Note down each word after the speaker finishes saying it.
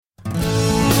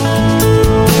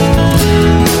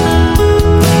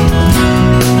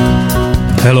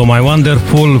hello, my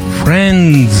wonderful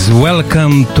friends.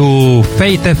 Welcome to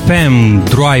Faith FM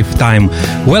Drive Time.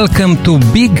 Welcome to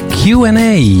Big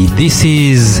Q&A. This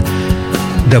is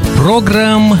the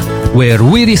program where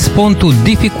we respond to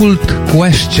difficult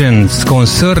questions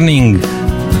concerning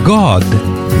God,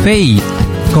 faith,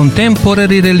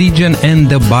 contemporary religion, and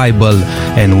the Bible,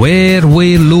 and where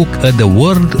we look at the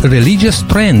world religious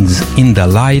trends in the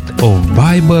light of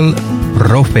Bible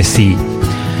prophecy.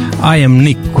 I am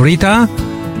Nick Rita,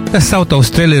 the South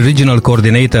Australia Regional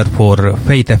Coordinator for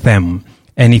Faith FM.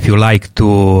 And if you like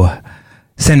to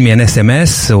send me an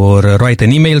SMS or write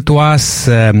an email to us,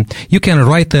 you can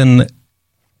write an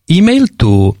email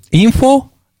to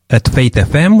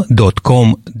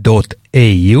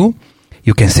info@faithfm.com.au.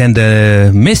 You can send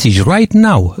a message right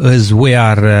now as we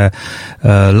are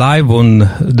live on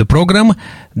the program.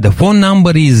 The phone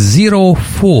number is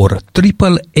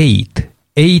 0488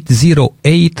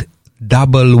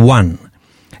 80811.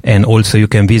 And also you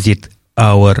can visit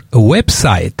our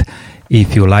website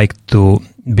if you like to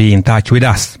be in touch with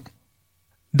us.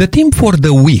 The theme for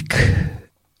the week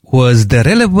was the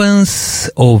relevance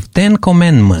of 10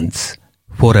 Commandments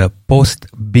for a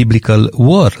post-biblical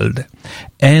world.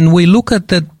 And we look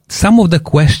at some of the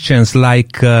questions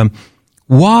like,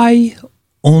 why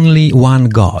only one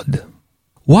God?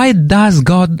 Why does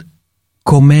God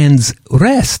commands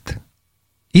rest?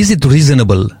 Is it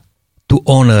reasonable to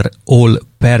honor all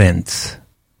parents?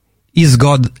 Is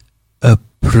God a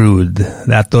prude?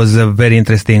 That was a very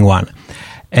interesting one.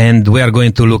 And we are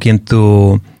going to look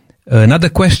into another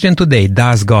question today.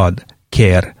 Does God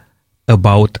care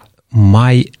about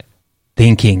my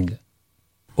thinking?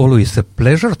 Always a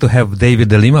pleasure to have David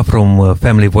De Lima from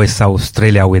Family Voice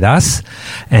Australia with us.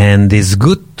 And it's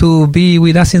good to be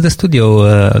with us in the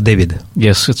studio, David.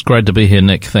 Yes, it's great to be here,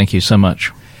 Nick. Thank you so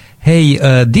much. Hey,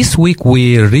 this week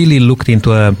we really looked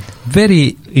into a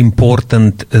very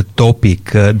important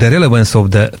topic, the relevance of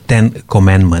the 10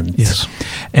 Commandments. Yes.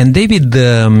 And David,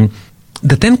 the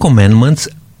 10 Commandments,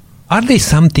 are they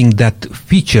something that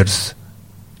features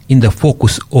in the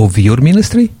focus of your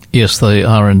ministry? Yes, they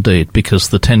are indeed, because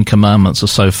the 10 Commandments are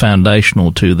so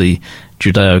foundational to the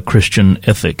Judeo-Christian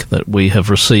ethic that we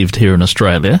have received here in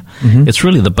Australia. Mm-hmm. It's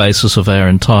really the basis of our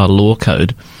entire law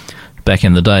code. Back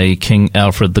in the day, King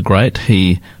Alfred the Great,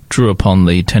 he drew upon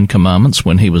the 10 Commandments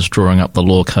when he was drawing up the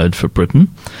law code for Britain,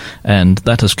 and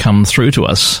that has come through to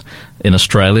us in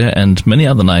Australia and many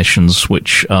other nations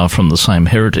which are from the same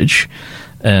heritage.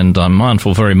 And I'm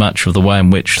mindful very much of the way in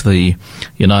which the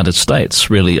United States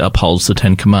really upholds the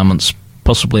 10 Commandments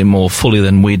possibly more fully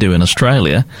than we do in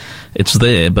Australia. It's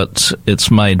there, but it's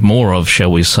made more of,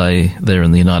 shall we say, there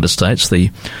in the United States.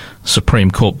 The Supreme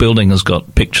Court building has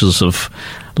got pictures of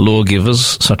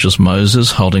lawgivers such as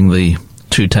Moses holding the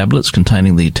 2 tablets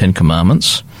containing the 10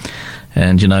 Commandments.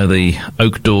 And, you know, the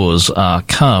oak doors are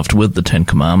carved with the 10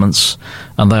 Commandments,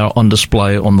 and they are on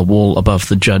display on the wall above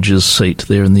the judge's seat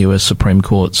there in the US Supreme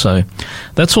Court. So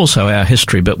that's also our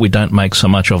history, but we don't make so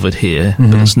much of it here,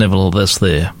 but it's nevertheless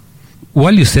there.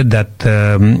 Well, you said that,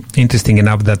 interesting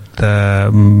enough, that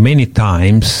many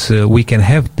times we can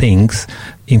have things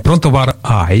in front of our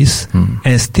eyes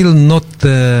and still not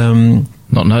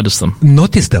notice them.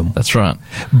 Notice them. That's right.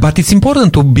 But it's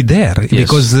important to be there, yes,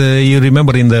 because you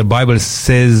remember in the Bible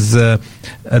says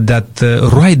that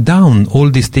write down all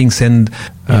these things and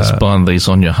bind these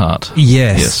on your heart.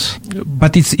 Yes.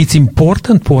 But it's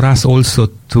important for us also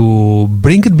to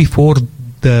bring it before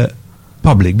the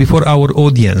public, before our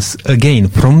audience, again,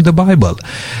 from the Bible.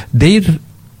 There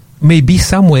may be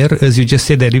somewhere, as you just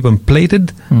said, they're even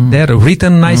plated, they're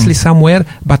written nicely somewhere,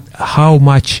 but how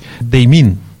much they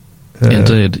mean.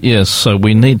 Indeed, yes. So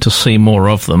we need to see more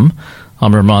of them.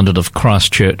 I'm reminded of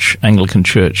Christchurch Anglican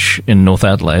Church in North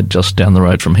Adelaide, just down the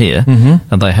road from here,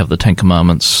 and they have the 10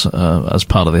 Commandments as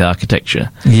part of the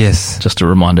architecture. Yes. Just to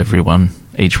remind everyone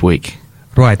each week.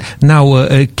 Right. Now,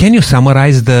 can you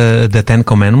summarize the 10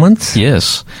 Commandments?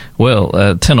 Yes. Well,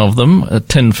 10 of them,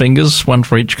 10 fingers, one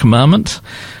for each commandment.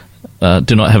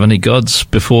 Do not have any gods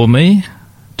before me.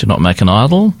 Do not make an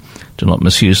idol. Do not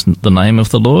misuse the name of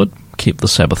the Lord. Keep the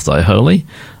Sabbath day holy.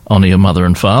 Honour your mother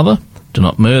and father. Do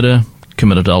not murder,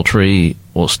 commit adultery,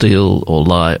 or steal, or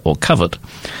lie, or covet.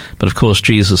 But of course,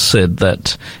 Jesus said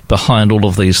that behind all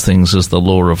of these things is the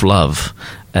law of love.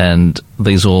 And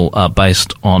these all are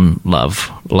based on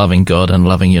love, loving God and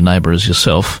loving your neighbour as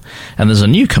yourself. And there's a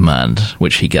new command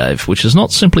which he gave, which is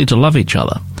not simply to love each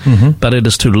other, but it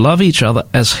is to love each other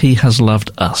as he has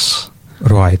loved us.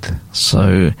 Right.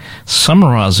 So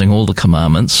summarizing all the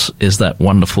commandments is that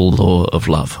wonderful law of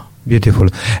love. Beautiful.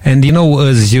 And you know,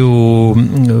 as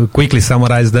you quickly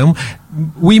summarize them,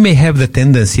 we may have the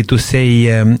tendency to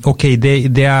say, okay,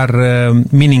 they are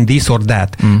meaning this or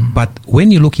that. But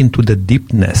when you look into the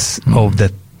deepness of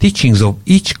the teachings of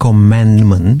each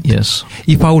commandment, yes,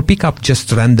 if I will pick up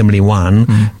just randomly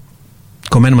one,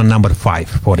 commandment number 5,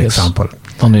 for example.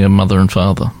 Honor your mother and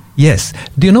father. Yes.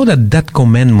 Do you know that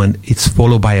commandment is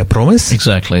followed by a promise?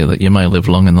 Exactly, that you may live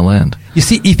long in the land. You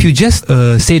see, if you just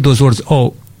say those words,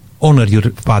 honor your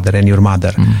father and your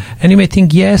mother, and you may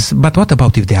think, yes, but what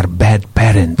about if they are bad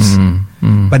parents?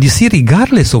 But you see,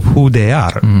 regardless of who they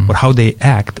are or how they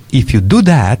act, if you do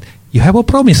that, you have a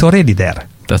promise already there.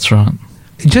 That's right.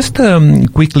 Just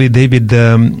quickly, David,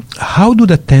 how do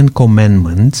the 10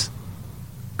 commandments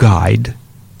guide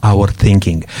our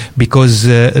thinking? Because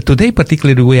today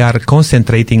particularly we are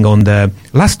concentrating on the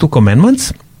last 2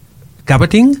 commandments,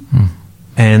 coveting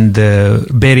and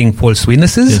bearing false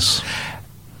witnesses. Yes.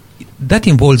 That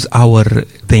involves our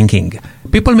thinking.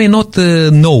 People may not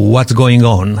know what's going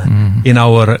on in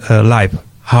our life,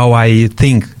 how I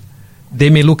think.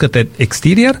 They may look at the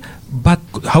exterior, but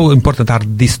how important are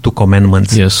these 2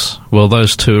 commandments? Yes, well,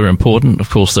 those 2 are important. Of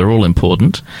course, they're all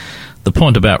important. The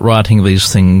point about writing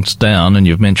these things down, and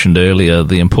you've mentioned earlier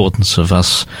the importance of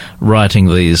us writing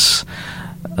these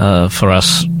for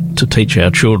us to teach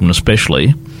our children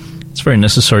especially, it's very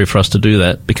necessary for us to do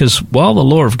that, because while the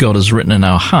law of God is written in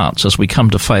our hearts as we come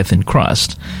to faith in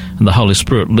Christ, and the Holy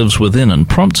Spirit lives within and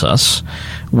prompts us,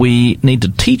 we need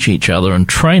to teach each other and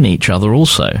train each other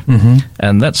also.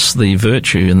 And that's the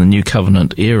virtue in the New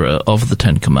Covenant era of the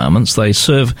 10 Commandments. They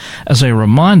serve as a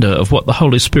reminder of what the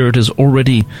Holy Spirit is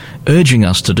already urging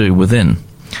us to do within.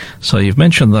 So you've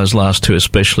mentioned those last 2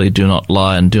 especially, do not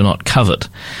lie and do not covet.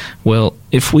 Well,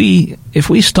 if we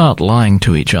start lying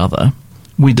to each other,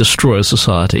 we destroy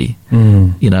society.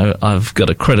 You know, I've got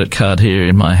a credit card here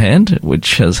in my hand,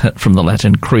 which has from the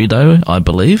Latin credo, I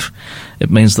believe.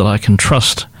 It means that I can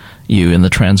trust you in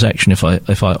the transaction if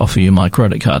I offer you my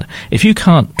credit card. If you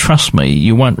can't trust me,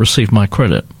 you won't receive my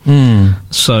credit.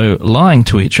 So lying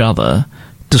to each other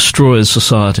destroys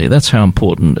society. That's how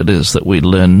important it is that we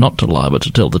learn not to lie but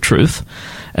to tell the truth.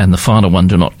 And the final one,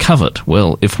 do not covet.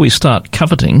 Well, if we start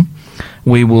coveting,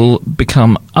 we will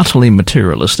become utterly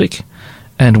materialistic,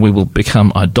 and we will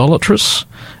become idolatrous,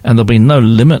 and there'll be no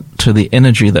limit to the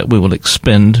energy that we will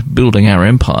expend building our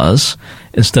empires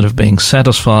instead of being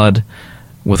satisfied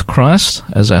with Christ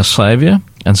as our Saviour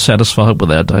and satisfied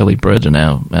with our daily bread and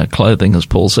our clothing, as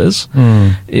Paul says.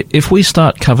 If we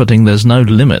start coveting, there's no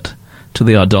limit to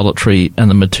the idolatry and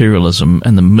the materialism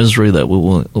and the misery that we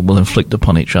will inflict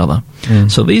upon each other.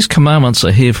 So these commandments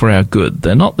are here for our good.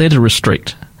 They're not there to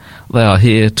restrict. They are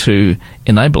here to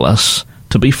enable us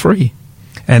to be free.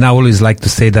 And I always like to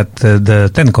say that the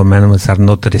 10 Commandments are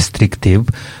not restrictive,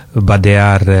 but they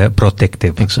are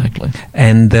protective. Exactly.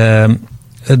 And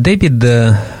David,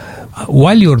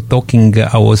 while you're talking,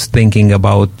 I was thinking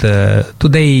about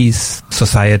today's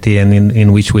society and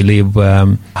in which we live,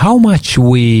 how much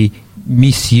we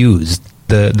misuse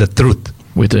the truth.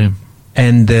 We do.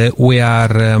 And we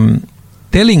are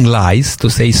telling lies, to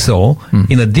say so,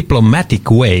 in a diplomatic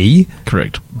way.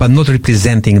 Correct. But not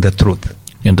representing the truth.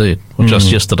 Indeed. Well,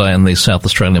 just yesterday in the South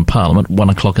Australian Parliament, 1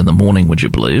 o'clock in the morning, would you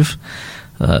believe,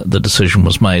 the decision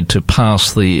was made to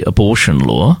pass the abortion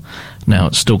law. Now,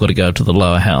 it's still got to go to the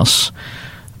lower house.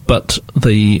 But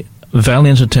the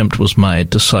valiant attempt was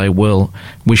made to say, well,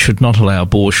 we should not allow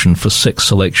abortion for sex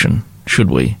selection,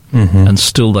 should we? And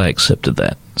still they accepted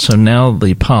that. So now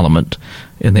the Parliament,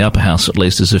 in the upper house at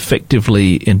least, is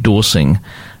effectively endorsing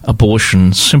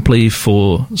abortion simply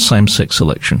for same-sex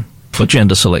selection. For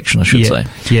gender selection, I should say.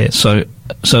 Yeah. So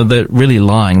they're really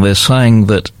lying. They're saying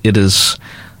that it is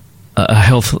a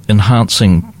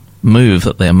health-enhancing move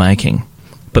that they're making,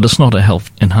 but it's not a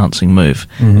health-enhancing move.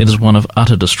 It is one of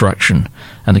utter destruction,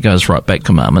 and it goes right back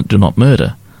commandment, do not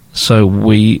murder. So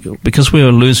because we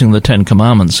are losing the 10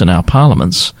 Commandments in our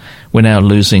parliaments, we're now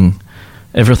losing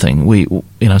everything.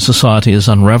 Society is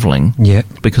unraveling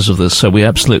because of this. So we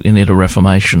absolutely need a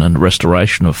reformation and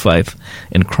restoration of faith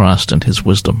in Christ and His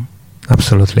wisdom.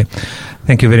 Absolutely.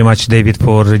 Thank you very much, David,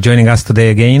 for joining us today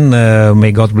again.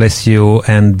 May God bless you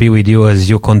and be with you as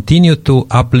you continue to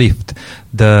uplift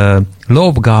the law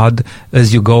of God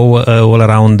as you go all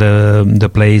around the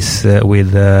place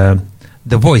with the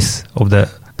voice of the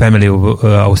family of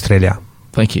Australia.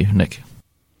 Thank you, Nick.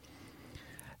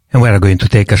 And we are going to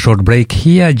take a short break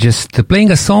here, just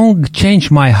playing a song,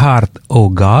 Change My Heart, Oh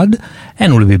God,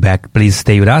 and we'll be back. Please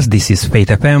stay with us. This is Faith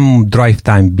FM, Drive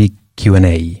Time Big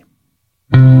Q&A.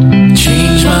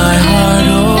 Change my heart,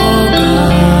 oh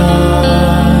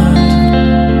God,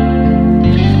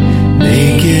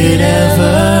 make it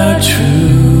ever true.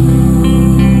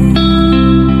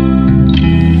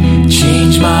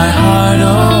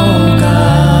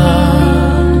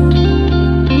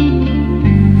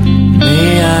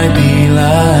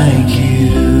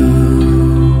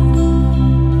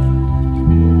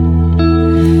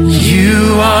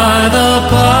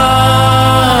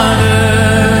 potter,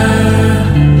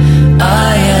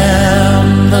 I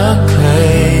am the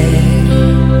clay.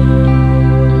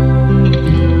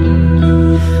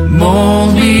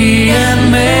 Mold me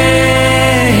and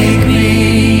make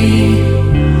me,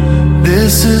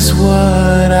 this is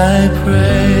what I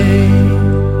pray.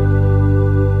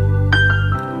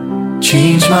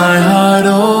 Change my heart,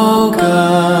 oh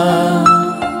God,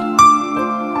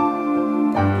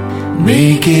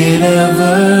 make it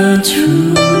ever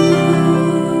true.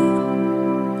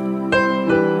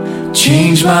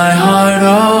 Change my heart,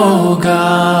 oh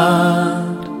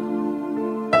God,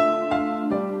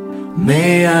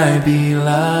 may I be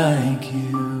like you.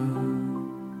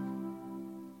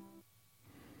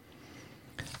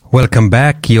 Welcome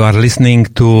back. You are listening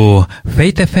to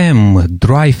Faith FM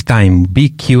Drive Time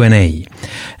Big Q&A.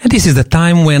 And this is the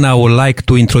time when I would like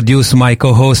to introduce my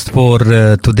co-host for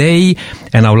today.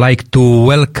 And I would like to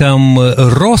welcome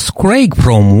Ross Craig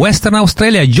from Western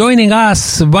Australia joining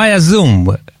us via Zoom.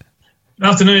 Good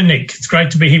afternoon, Nick. It's great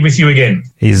to be here with you again.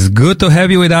 It's good to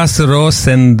have you with us, Ross.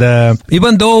 And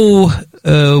even though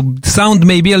sound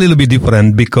may be a little bit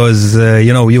different because,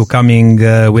 you coming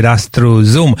with us through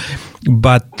Zoom,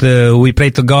 but we pray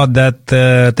to God that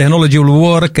technology will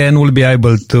work and we'll be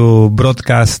able to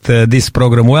broadcast this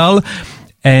program well.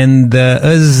 And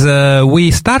as we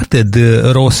started,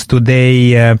 Ross,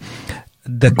 today,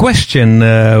 the question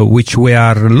which we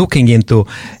are looking into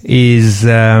is,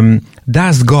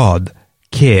 does God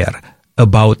care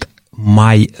about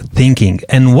my thinking?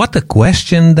 And what a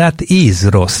question that is,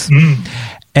 Ross.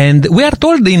 And we are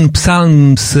told in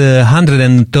Psalms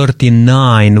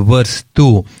 139 verse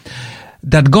 2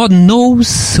 that God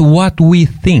knows what we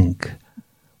think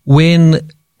when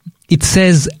it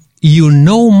says, you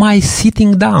know my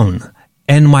sitting down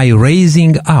and my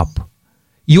raising up.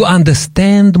 You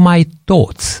understand my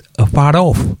thoughts afar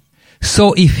off.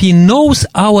 So if he knows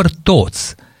our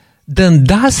thoughts, then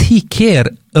does he care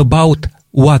about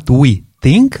what we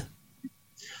think?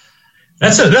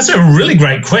 That's a really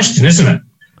great question, isn't it?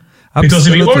 Absolutely. Because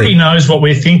if he already knows what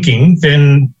we're thinking,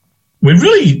 then we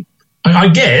really, I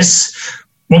guess,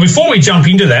 well, before we jump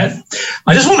into that,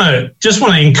 I just want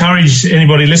to encourage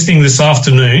anybody listening this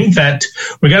afternoon that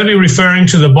we're going to be referring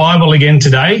to the Bible again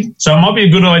today. So it might be a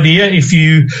good idea if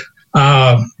you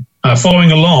are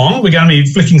following along. We're going to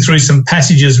be flicking through some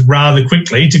passages rather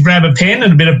quickly to grab a pen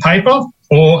and a bit of paper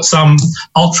or some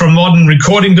ultra-modern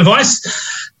recording device.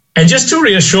 And just to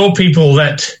reassure people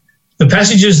that the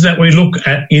passages that we look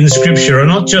at in Scripture are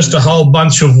not just a whole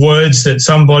bunch of words that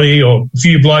somebody or a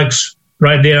few blokes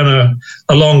wrote down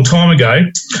a long time ago.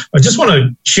 I just want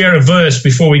to share a verse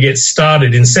before we get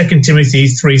started in 2 Timothy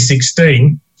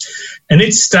 3:16, and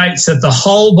it states that the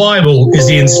whole Bible is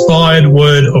the inspired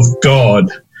word of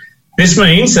God. This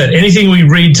means that anything we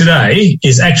read today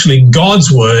is actually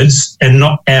God's words and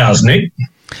not ours, Nick.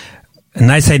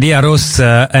 Nice idea, Ross.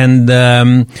 Now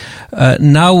to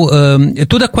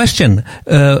the question,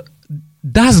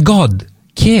 does God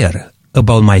care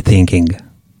about my thinking?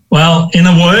 Well, in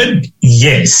a word,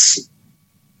 yes.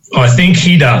 I think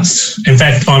he does. In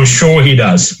fact, I'm sure he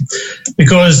does.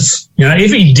 Because,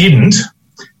 if he didn't,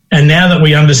 and now that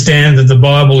we understand that the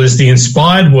Bible is the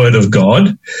inspired word of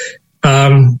God,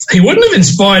 he wouldn't have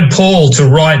inspired Paul to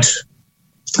write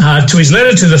to his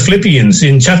letter to the Philippians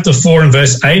in chapter 4 and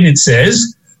verse 8, it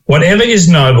says, whatever is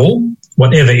noble,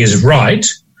 whatever is right,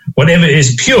 whatever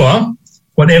is pure,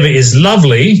 whatever is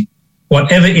lovely,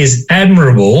 whatever is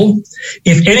admirable,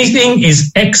 if anything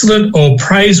is excellent or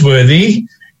praiseworthy,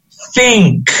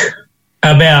 think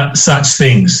about such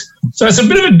things. So it's a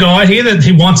bit of a guide here that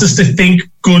he wants us to think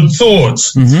good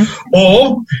thoughts. Mm-hmm.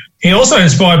 Or he also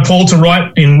inspired Paul to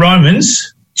write in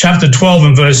Romans chapter 12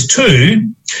 and verse 2,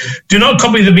 do not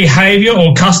copy the behavior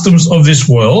or customs of this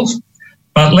world,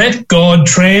 but let God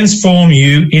transform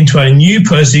you into a new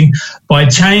person by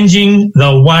changing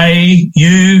the way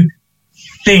you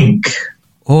think.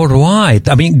 All right.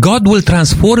 I mean, God will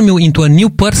transform you into a new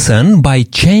person by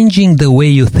changing the way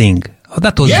you think. Oh,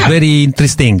 that was very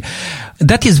interesting.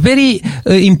 That is very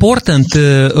important,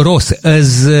 Ross,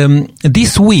 as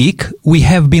this week we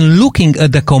have been looking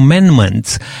at the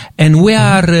commandments and we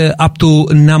are up to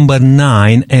number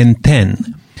 9 and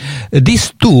 10.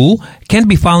 These two can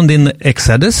be found in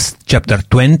Exodus chapter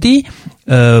 20,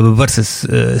 verses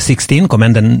 16,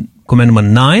 commandment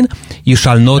 9, you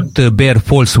shall not bear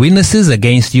false witnesses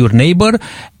against your neighbor,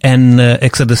 and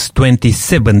Exodus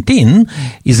 20:17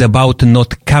 is about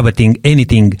not coveting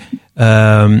anything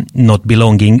not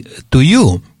belonging to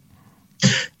you.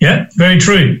 Yeah, very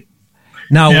true.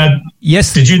 Now,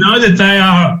 yes. Did you know that they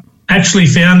are actually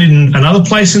found in another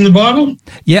place in the Bible?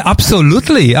 Yeah,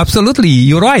 absolutely. Absolutely.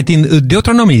 You're right. In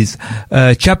Deuteronomy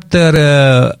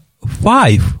chapter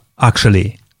 5,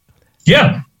 actually.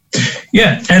 Yeah.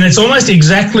 Yeah. And it's almost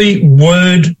exactly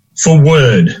word for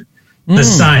word the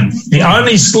same. The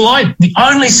only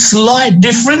slight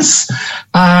difference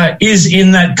is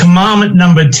in that commandment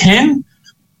number 10,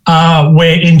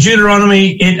 where in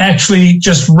Deuteronomy it actually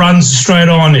just runs straight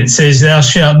on. It says, thou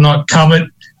shalt not covet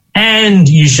and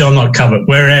you shall not covet.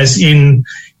 Whereas in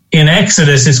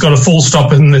Exodus, it's got a full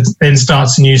stop and then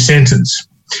starts a new sentence,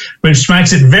 which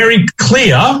makes it very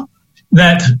clear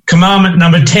that commandment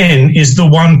number 10 is the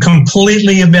one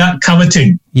completely about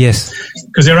coveting. Yes.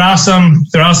 Because there are some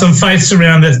faiths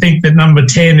around that think that number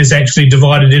 10 is actually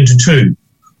divided into two.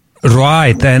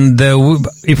 Right, and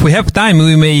if we have time,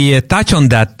 we may touch on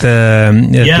that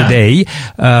today.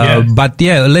 But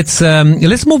yeah, let's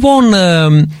move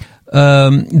on.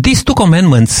 These two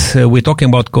commandments we're talking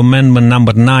about, commandment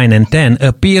number 9 and 10,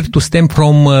 appear to stem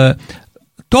from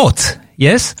thoughts.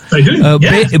 Yes, they do.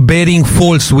 Bearing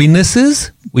false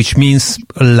witnesses, which means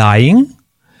lying.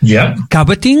 Yeah.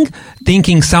 Coveting,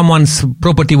 thinking someone's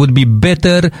property would be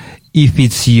better if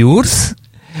it's yours.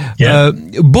 Yeah.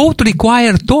 Both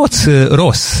require thoughts,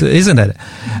 Ross, isn't it?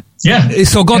 Yeah.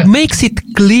 So God makes it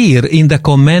clear in the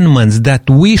commandments that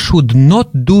we should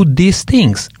not do these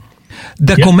things.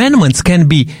 The commandments can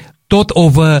be thought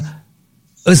of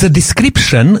as a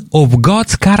description of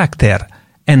God's character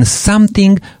and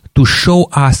something to show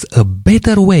us a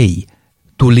better way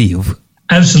to live.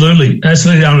 Absolutely.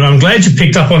 I'm glad you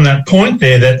picked up on that point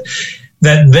there, that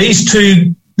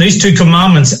these two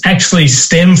commandments actually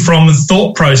stem from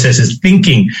thought processes,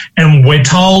 thinking, and we're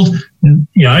told,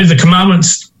 the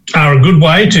commandments are a good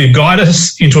way to guide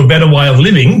us into a better way of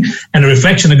living and a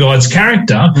reflection of God's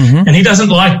character. And he doesn't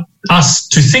like us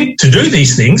to do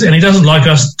these things, and he doesn't like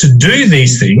us to do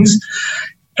these things,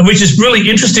 which is really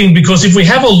interesting, because if we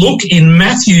have a look in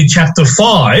Matthew chapter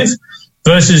 5,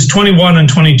 verses 21 and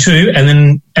 22, and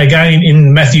then again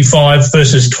in Matthew 5,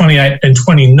 verses 28 and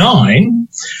 29,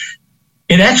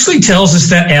 it actually tells us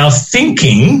that our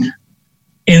thinking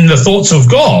in the thoughts of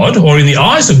God, or in the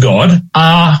eyes of God,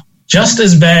 are just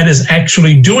as bad as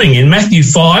actually doing. In Matthew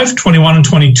 5, 21 and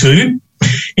 22,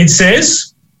 it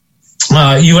says,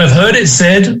 you have heard it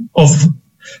said to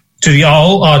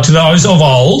those of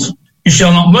old, you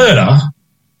shall not murder,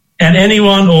 and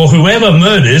anyone or whoever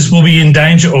murders will be in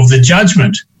danger of the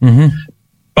judgment.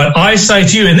 But I say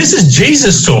to you, and this is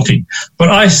Jesus talking, but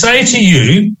I say to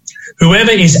you, whoever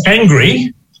is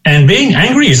angry, and being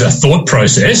angry is a thought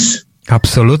process,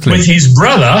 absolutely, with his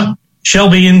brother shall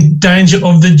be in danger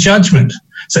of the judgment.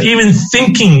 So even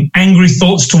thinking angry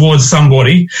thoughts towards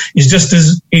somebody is just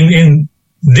as, in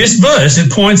this verse,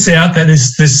 it points out that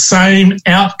it's the same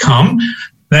outcome,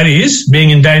 that is, being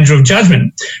in danger of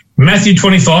judgment. Matthew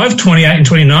 25, 28 and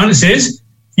 29, it says,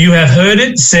 you have heard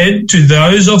it said to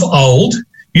those of old,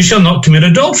 you shall not commit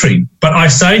adultery. But I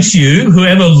say to you,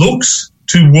 whoever looks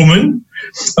at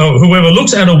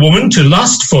a woman to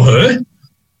lust for her,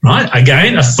 right?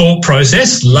 Again, a thought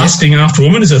process. Lusting after a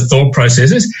woman is a thought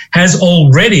process. Has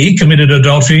already committed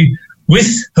adultery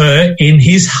with her in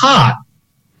his heart.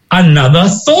 Another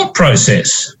thought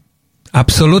process.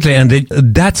 Absolutely, and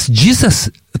that's Jesus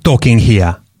talking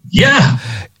here. Yeah.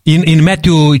 In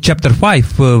Matthew chapter 5,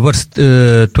 verse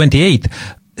 28,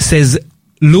 says,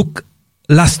 look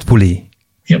lustfully.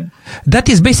 Yep. That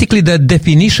is basically the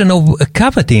definition of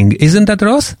coveting, isn't that,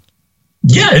 Ross?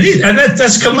 Yeah, it is. And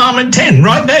that's commandment 10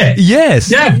 right there.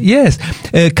 Yes. Yeah. Yes.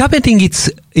 Coveting,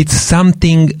 it's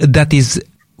something that is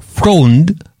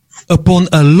frowned upon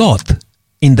a lot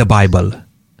in the Bible.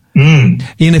 In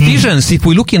Ephesians, if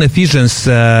we look in Ephesians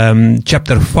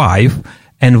chapter 5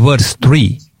 and verse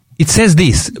 3, it says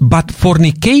this, but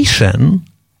fornication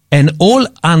and all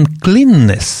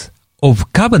uncleanness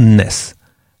of covetousness,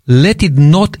 let it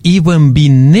not even be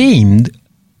named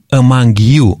among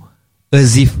you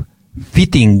as if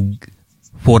fitting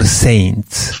for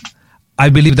saints. I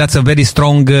believe that's a very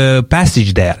strong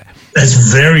passage there. That's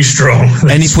very strong.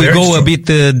 And if we go a bit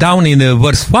down in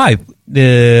verse 5,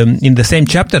 in the same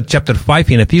chapter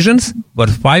 5 in Ephesians,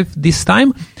 verse 5 this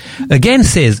time, again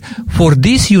says, for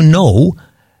this you know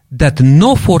that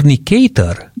no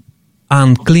fornicator,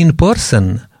 unclean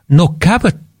person, no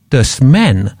covetous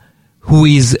man who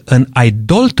is an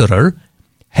adulterer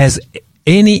has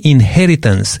any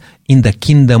inheritance in the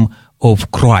kingdom of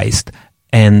Christ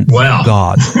and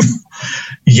God.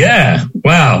 Yeah.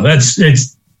 Wow.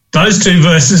 It's those two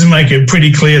verses make it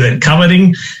pretty clear that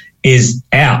coveting is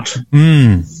out.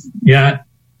 Yeah.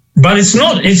 But it's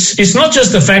not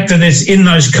just the fact that it's in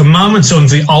those commandments of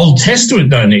the Old Testament,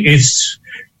 though, Nick.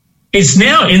 It's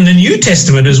now in the New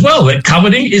Testament as well that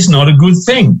coveting is not a good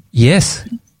thing. Yes.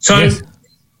 So yes.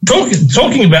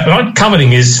 Talking about, like,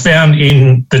 coveting is found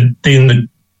in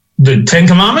the Ten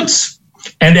Commandments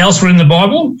and elsewhere in the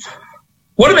Bible.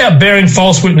 What about bearing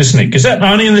false witness, Nick? Is that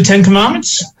only in the Ten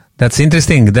Commandments? That's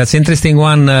interesting. That's interesting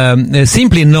one.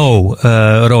 Simply no,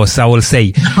 Ross, I will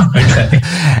say. Okay.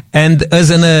 And as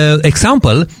an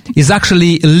example, is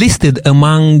actually listed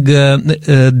among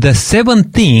the 7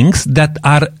 things that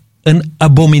are an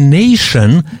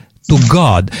abomination to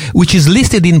God, which is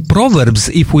listed in Proverbs.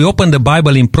 If we open the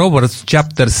Bible in Proverbs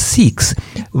chapter 6,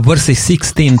 verses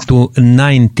 16 to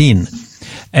 19.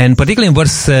 And particularly in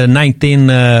verse 19,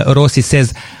 Rossi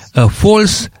says, a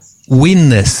false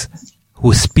witness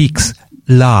who speaks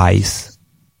lies.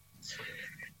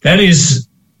 That is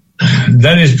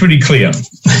pretty clear.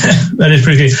 That is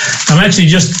pretty clear. I'm actually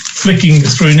just flicking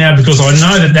through now because I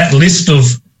know that list of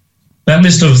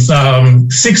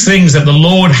 6 things that the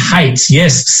Lord hates.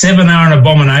 Yes, 7 are an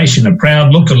abomination: a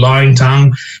proud look, a lying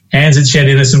tongue, hands that shed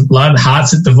innocent blood,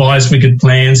 hearts that devise wicked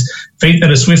plans, feet that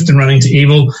are swift and running to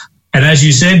evil. And as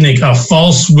you said, Nick, a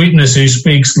false witness who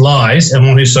speaks lies and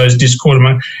one who sows discord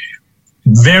among.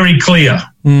 Very clear,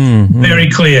 very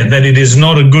clear that it is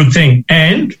not a good thing.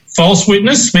 And false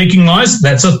witness, speaking lies,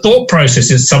 that's a thought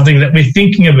process. It's something that we're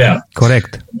thinking about.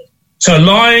 Correct. So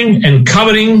lying and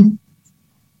coveting,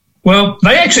 well,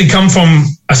 they actually come from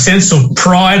a sense of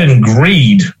pride and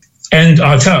greed. And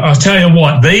I'll tell you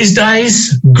what, these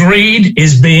days, greed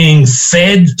is being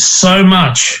fed so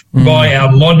much by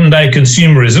our modern day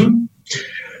consumerism,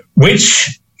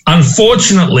 which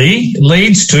unfortunately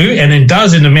leads to, and it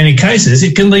does in many cases,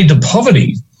 it can lead to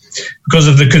poverty because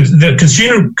of the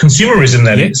consumerism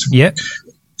that is. Yeah.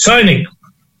 So, Nick,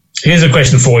 here's a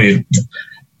question for you.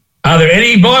 Are there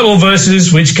any Bible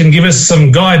verses which can give us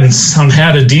some guidance on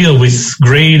how to deal with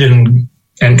greed and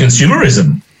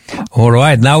consumerism? All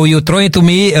right. Now you throw it to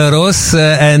me, Ross,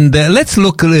 and let's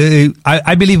look.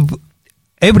 I believe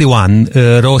everyone,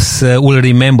 Ross, will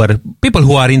remember, people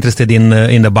who are interested in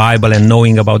the Bible and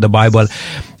knowing about the Bible,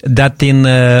 that in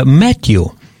Matthew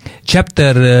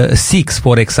chapter 6,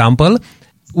 for example,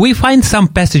 we find some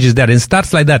passages there. It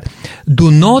starts like that.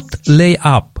 Do not lay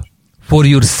up for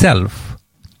yourself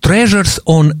treasures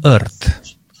on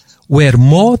earth, where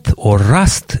moth or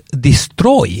rust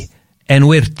destroy, and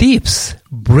where thieves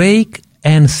break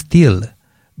and steal.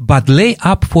 But lay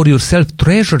up for yourself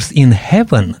treasures in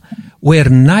heaven, where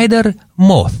neither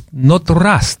moth nor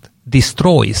rust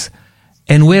destroys,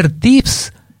 and where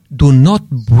thieves do not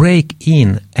break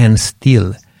in and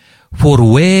steal. For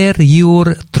where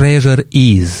your treasure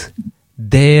is,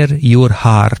 there your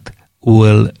heart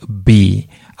will be.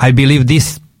 I believe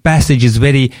this passage is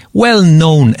very well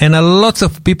known, and lots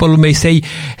of people may say,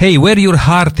 hey, where your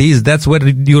heart is, that's where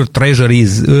your treasure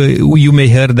is. You may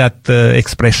hear that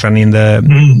expression in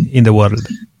the world.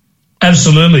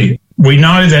 Absolutely. We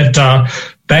know that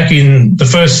back in the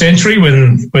first century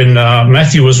when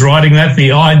Matthew was writing that,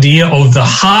 the idea of the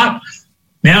heart,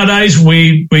 nowadays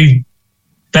we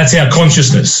that's our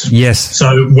consciousness. Yes.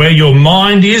 So where your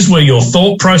mind is, where your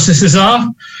thought processes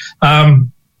are,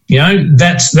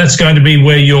 that's going to be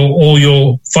where all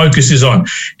your focus is on.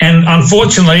 And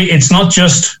unfortunately, it's not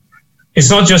just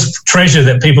treasure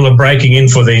that people are breaking in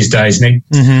for these days, Nick.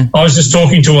 Mm-hmm. I was just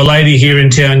talking to a lady here in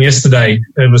town yesterday.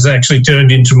 It was actually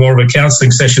turned into more of a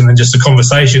counselling session than just a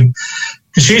conversation.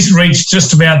 She's reached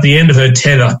just about the end of her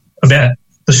tether about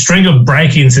the string of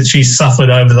break-ins that she's suffered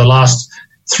over the last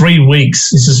 3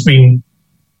 weeks. It's just been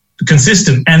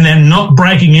consistent, and they're not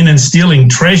breaking in and stealing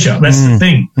treasure. That's the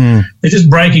thing. They're just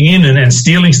breaking in and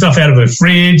stealing stuff out of her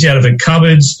fridge, out of her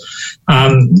cupboards,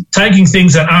 taking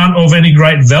things that aren't of any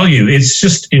great value. It's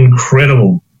just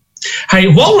incredible. Hey,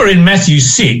 while we're in Matthew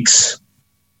 6,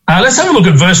 let's have a look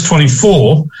at verse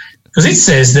 24, because it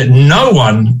says that no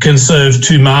one can serve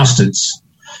 2 masters,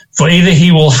 for either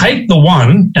he will hate the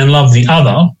one and love the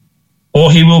other, or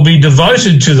he will be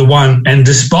devoted to the one and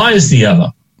despise the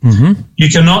other. Mm-hmm. You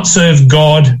cannot serve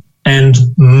God and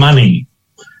money.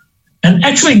 And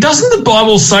actually, doesn't the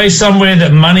Bible say somewhere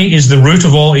that money is the root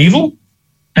of all evil,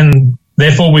 and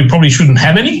therefore we probably shouldn't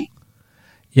have any?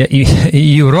 Yeah,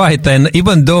 you're right. And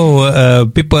even though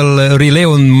people rely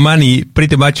on money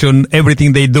pretty much on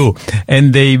everything they do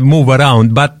and they move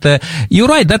around, but you're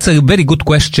right. That's a very good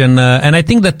question. And I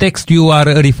think the text you are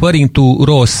referring to,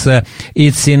 Ross,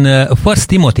 it's in 1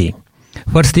 Timothy.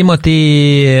 1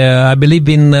 Timothy, I believe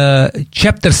in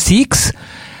chapter 6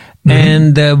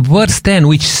 and verse 10,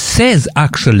 which says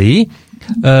actually,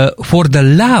 for the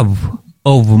love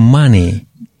of money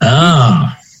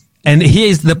Ah. And here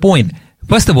is the point.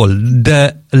 First of all,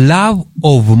 the love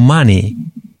of money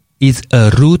is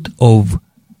a root of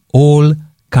all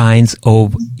kinds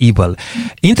of evil.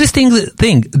 Interesting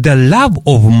thing, the love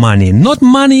of money, not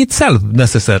money itself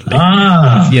necessarily.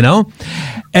 You know?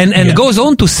 And goes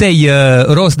on to say,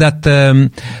 Ross, that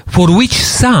for which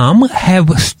some have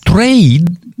strayed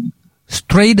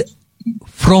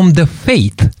from the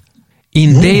faith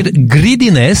in their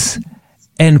greediness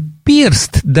and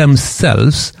pierced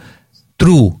themselves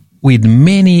through with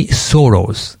many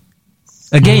sorrows.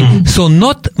 Again, so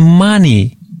not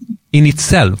money in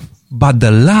itself, but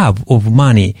the love of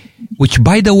money, which,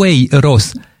 by the way,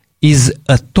 Ross, is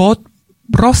a thought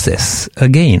process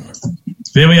again.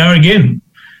 There we are again.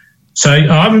 So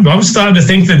I'm starting to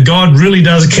think that God really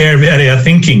does care about our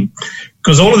thinking,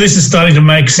 because all of this is starting to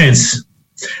make sense.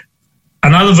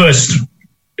 Another verse,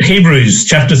 Hebrews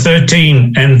chapter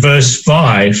 13 and verse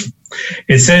 5,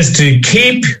 it says to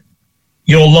keep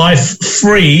your life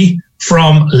free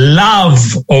from love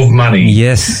of money.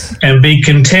 Yes. And be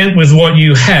content with what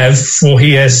you have, for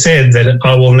he has said that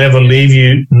I will never leave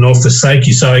you nor forsake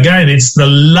you. So again, it's the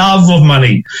love of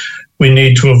money we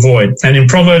need to avoid. And in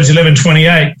Proverbs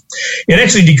 11:28, it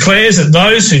actually declares that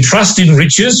those who trust in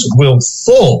riches will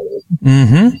fall,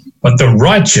 but the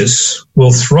righteous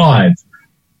will thrive.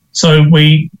 So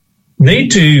we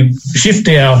need to shift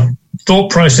our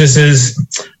thought processes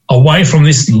away from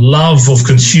this love of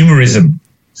consumerism.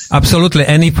 Absolutely.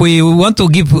 And if we want to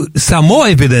give some more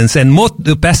evidence and more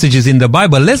passages in the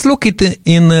Bible, let's look at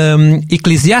in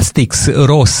Ecclesiastes,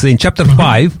 Ross, in chapter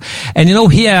 5. And you know,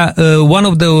 here, one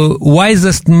of the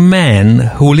wisest men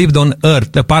who lived on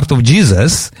earth, a part of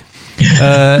Jesus,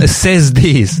 says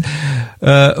this,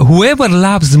 whoever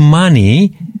loves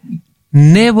money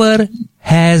never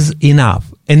has enough.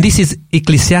 And this is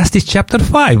Ecclesiastes chapter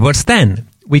 5, verse 10.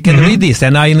 We can read this,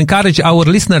 and I encourage our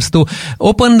listeners to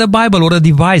open the Bible or a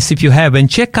device if you have, and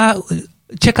check out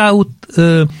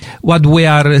what we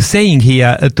are saying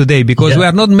here today, because we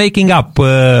are not making up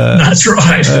That's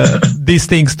right. these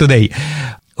things today.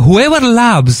 Whoever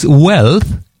loves wealth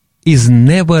is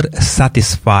never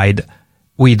satisfied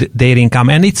with their income,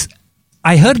 and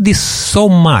I heard this so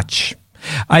much.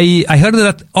 I heard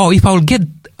that, if I will get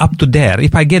up to there,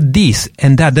 if I get this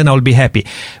and that, then I'll be happy.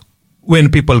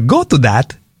 When people go to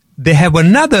that, they have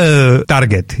another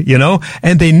target, you know,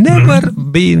 and they never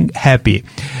been happy.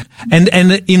 And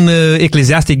in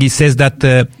Ecclesiastes, it says that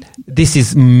this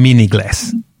is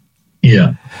meaningless.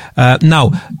 Yeah.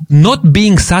 Now, not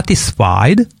being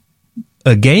satisfied,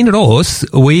 again, Ross,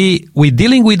 we're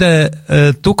dealing with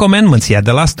the 2 commandments here,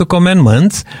 the last 2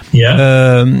 commandments.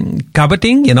 Yeah.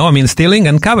 Coveting, you know, I mean, stealing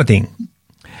and coveting.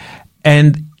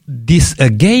 And this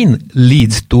again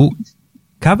leads to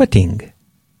coveting.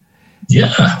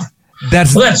 Yeah.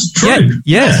 That's true.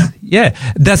 Yeah.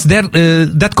 That's there.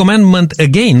 That commandment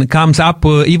again comes up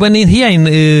even here in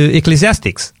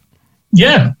Ecclesiastes.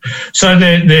 Yeah. So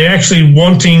they're actually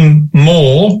wanting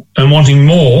more, or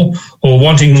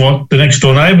wanting what the next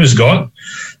door neighbour's got.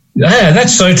 Yeah,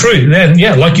 that's so true. Then,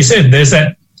 yeah, like you said, there's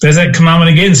that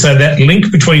commandment again. So that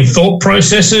link between thought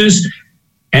processes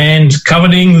and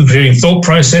coveting, between thought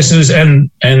processes and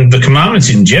the commandments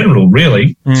in general,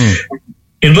 really.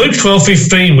 In Luke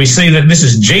 12:15, we see that this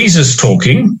is Jesus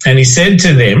talking, and he said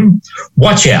to them,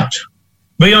 watch out,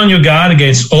 be on your guard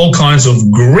against all kinds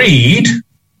of greed.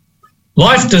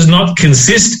 Life does not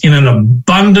consist in an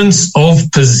abundance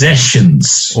of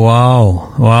possessions.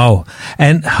 Wow.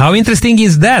 And how interesting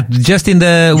is that? Just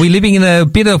we're living in a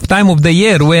period of time of the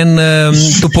year when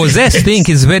to possess things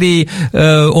is very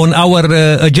on our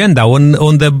agenda,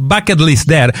 on the bucket list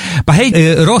there. But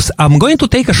hey, Ross, I'm going to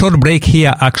take a short break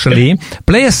here, actually,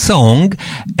 play a song,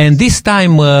 and this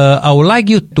time I would like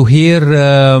you to hear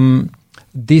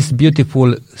this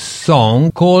beautiful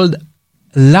song called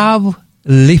Love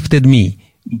Lifted Me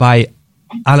by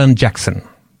Alan Jackson.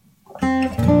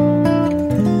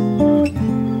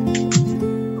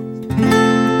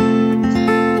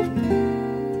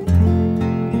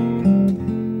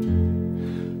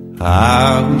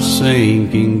 I was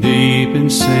sinking deep in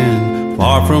sin,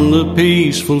 far from the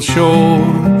peaceful shore,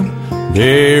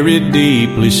 very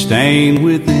deeply stained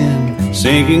within,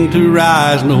 sinking to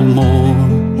rise no more.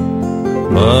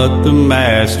 But the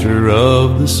master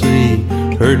of the sea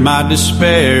heard my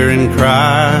despair and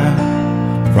cry.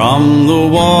 From the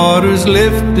waters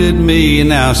lifted me,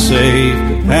 now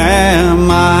safe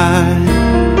am I.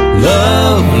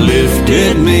 Love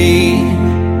lifted me,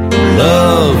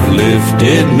 love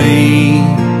lifted me.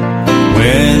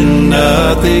 When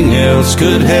nothing else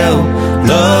could help,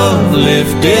 love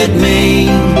lifted me.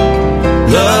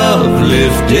 Love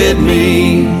lifted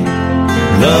me.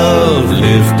 Love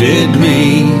lifted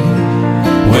me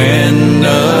when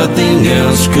nothing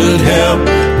else could help.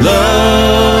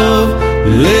 Love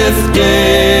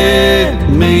lifted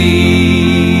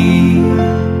me.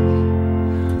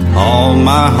 All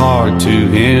my heart to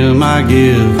Him I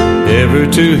give, ever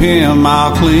to Him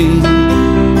I'll cling.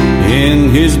 In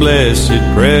His blessed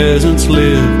presence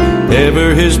live,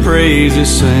 ever His praises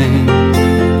sing.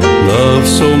 Love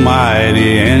so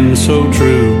mighty and so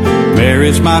true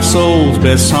merits my soul's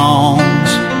best songs.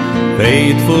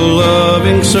 Faithful,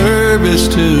 loving service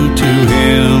to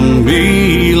Him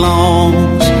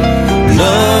belongs.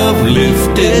 Love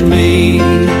lifted me.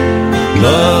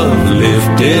 Love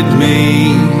lifted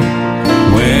me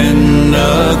when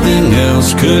nothing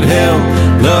else could help.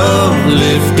 Love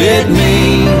lifted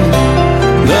me.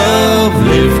 Love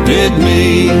lifted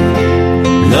me.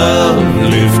 Love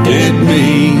lifted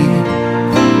me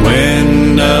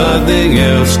when nothing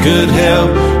else could help.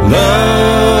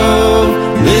 Love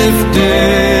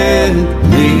lifted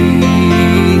me.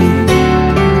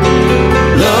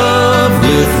 Love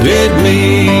lifted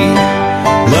me.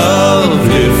 Love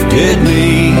lifted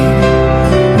me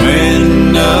when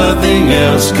nothing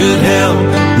else could help.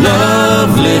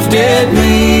 Love lifted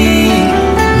me.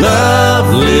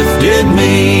 Love lifted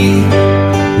me.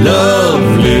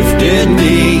 Love lifted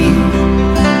me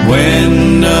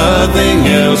when nothing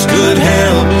else could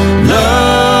help.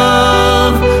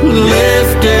 Love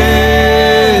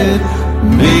lifted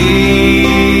me.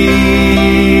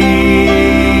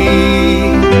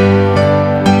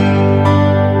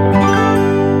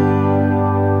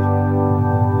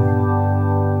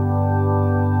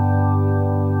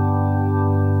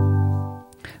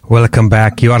 Welcome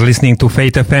back. You are listening to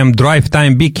Faith FM Drive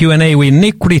Time Big Q&A with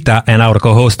Nick Rita, and our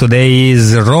co-host today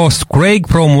is Ross Craig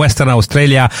from Western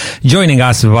Australia, joining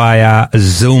us via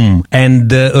Zoom. And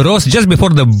Ross, just before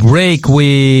the break,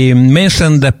 we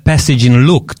mentioned the passage in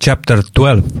Luke chapter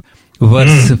 12,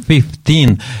 verse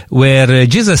 15, where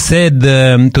Jesus said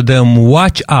to them,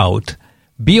 "Watch out,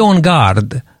 be on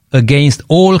guard against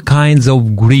all kinds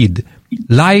of greed.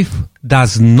 Life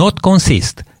does not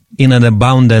consist in an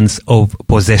abundance of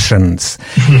possessions."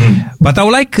 But I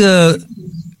would like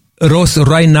Ross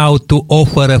right now to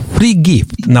offer a free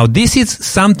gift. Now, this is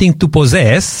something to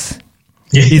possess.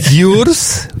 It's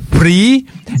yours, free,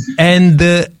 and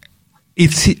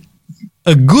it's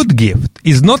a good gift.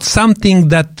 It's not something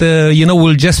that,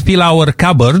 will just fill our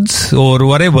cupboards or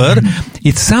whatever.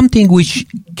 It's something which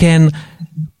can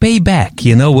pay back,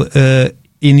 in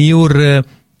your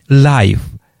life.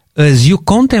 As you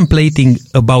contemplating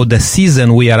about the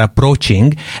season we are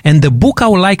approaching, and the book I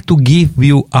would like to give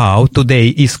you out today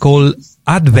is called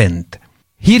Advent,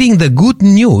 Hearing the Good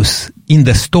News in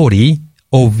the Story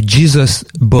of Jesus'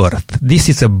 Birth. This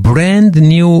is a brand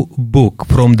new book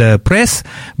from the press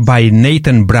by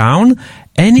Nathan Brown,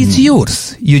 and it's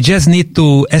yours. You just need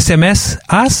to SMS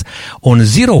us on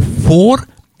 04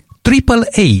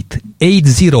 888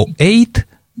 808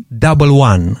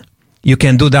 11. You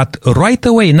can do that right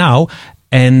away now,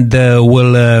 and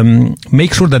we'll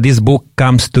make sure that this book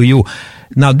comes to you.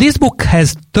 Now, this book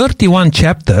has 31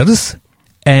 chapters,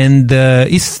 and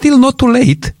it's still not too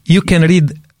late. You can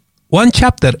read one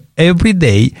chapter every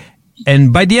day,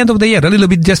 and by the end of the year, a little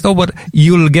bit just over,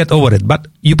 you'll get over it. But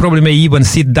you probably may even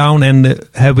sit down and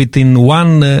have it in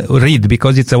one read,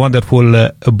 because it's a wonderful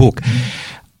book.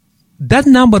 That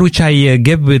number which I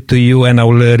gave it to you, and I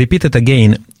will repeat it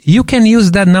again, you can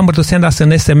use that number to send us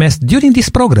an SMS during this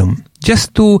program,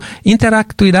 just to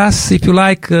interact with us. If you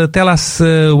like, tell us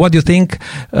what you think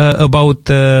about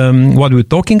what we're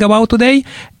talking about today.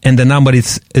 And the number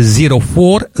is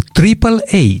 04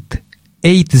 888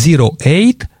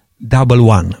 808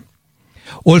 11.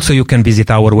 Also, you can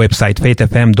visit our website,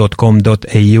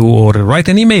 faithfm.com.au, or write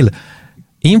an email,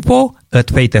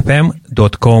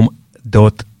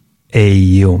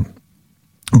 info@faithfm.com.au.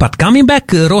 But coming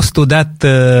back, Ross, to that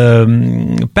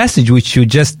passage which you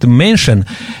just mentioned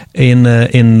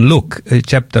in Luke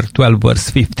chapter 12,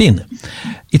 verse 15.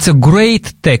 It's a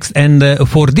great text, and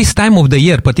for this time of the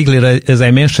year, particularly as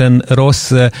I mentioned,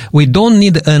 Ross, we don't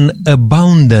need an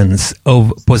abundance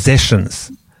of possessions.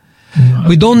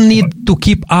 We don't need to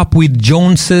keep up with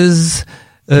Joneses.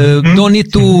 Don't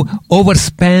need to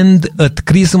overspend at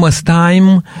Christmas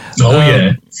time.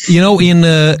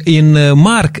 In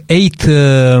Mark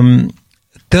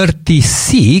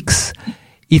 8:36,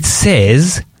 it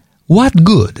says, "What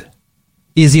good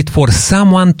is it for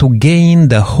someone to gain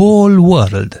the whole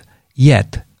world,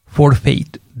 yet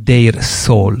forfeit their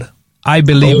soul?" I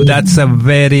believe that's a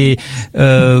very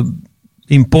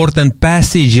important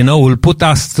passage, will put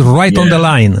us right on the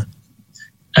line.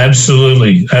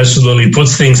 Absolutely.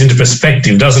 Puts things into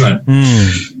perspective, doesn't it?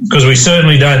 Because we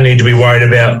certainly don't need to be worried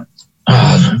about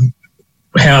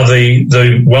how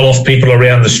the well-off people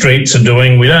around the streets are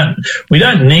doing. We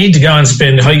don't need to go and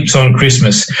spend heaps on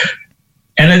Christmas.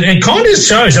 And it kind of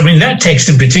shows, I mean, that text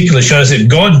in particular shows that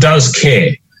God does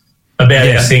care about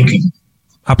our thinking,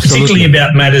 particularly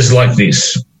about matters like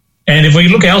this. And if we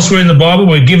look elsewhere in the Bible,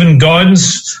 we're given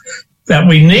guidance that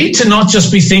we need to not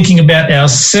just be thinking about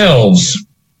ourselves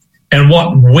and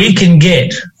what we can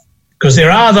get, because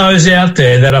there are those out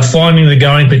there that are finding the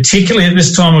going, particularly at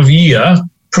this time of year,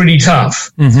 pretty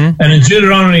tough. And in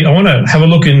Deuteronomy, I want to have a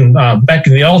look in back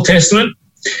in the Old Testament,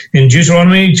 in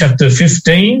Deuteronomy chapter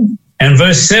 15 and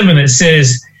verse 7, it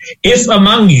says, if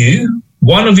among you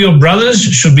one of your brothers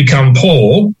should become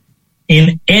poor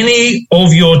in any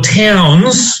of your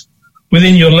towns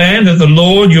within your land that the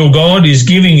Lord your God is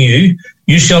giving you,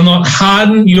 you shall not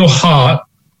harden your heart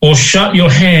or shut your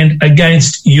hand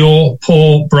against your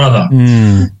poor brother.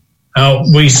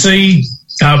 We see,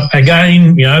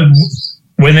 again, you know,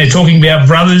 when they're talking about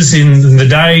brothers in the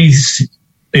days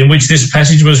in which this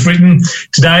passage was written,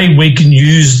 today we can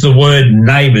use the word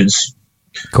neighbours.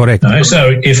 Correct.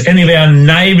 So if any of our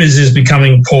neighbours is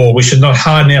becoming poor, we should not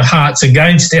harden our hearts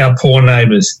against our poor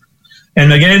neighbours.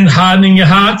 And again, hardening your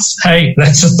hearts, hey,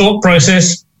 that's a thought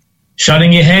process.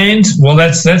 Shutting your hand, well,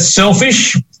 that's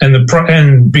selfish,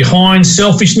 and behind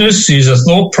selfishness is a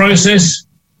thought process.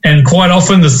 And quite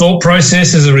often the thought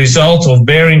process is a result of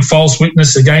bearing false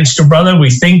witness against your brother. We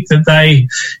think that they,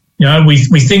 you know,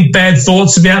 we think bad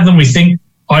thoughts about them.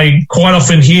 I quite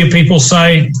often hear people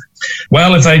say,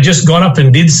 well, if they just got up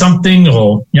and did something,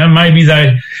 or, you know, maybe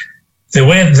they're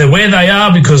where they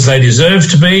are because they deserve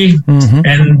to be.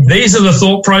 And these are the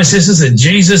thought processes that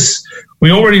Jesus,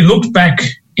 we already looked back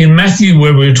in Matthew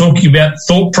where we were talking about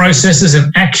thought processes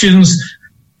and actions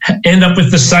end up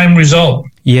with the same result.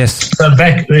 Yes. So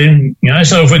back then, you know,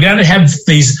 so if we're going to have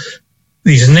these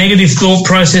negative thought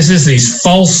processes, these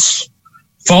false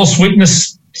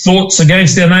witness thoughts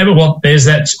against our neighbour, well, there's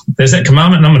that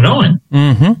commandment number 9.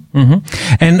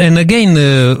 And again,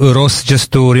 Ross,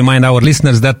 just to remind our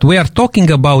listeners that we are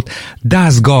talking about,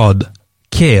 does God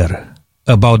care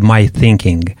about my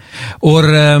thinking? Or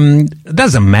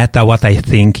doesn't matter what I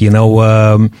think, you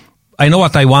know, I know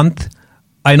what I want.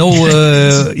 I know,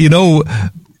 you know,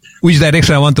 which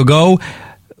direction I want to go.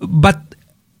 But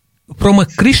from a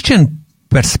Christian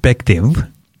perspective,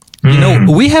 you know,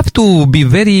 we have to be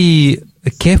very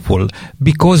careful,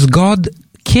 because God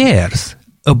cares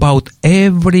about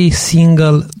every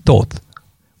single thought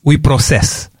we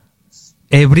process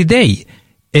every day,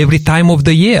 every time of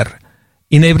the year,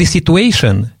 in every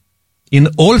situation, in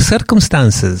all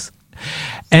circumstances.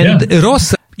 And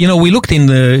Ross, you know, we looked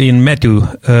in Matthew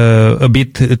a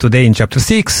bit today in chapter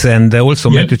 6 and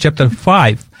also Matthew chapter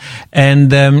 5.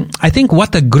 And I think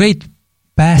what a great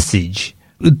passage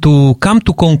to come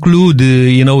to conclude,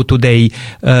 you know, today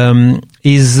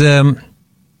is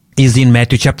in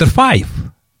Matthew chapter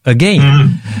 5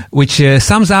 again, which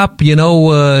sums up, you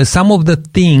know, some of the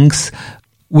things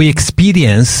we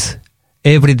experience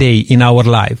every day in our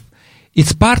life.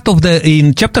 It's part of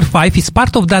in chapter 5, it's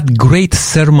part of that great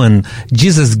sermon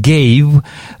Jesus gave,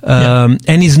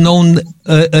 and is known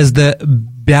as the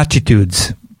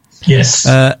Beatitudes. Yes.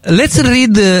 Let's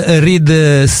read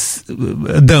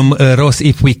them, Ross,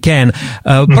 if we can.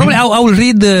 Probably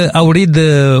I'll read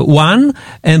one,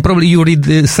 and probably you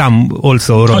read some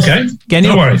also, Ross. Okay. Can you?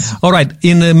 No worries. All right.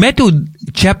 In Matthew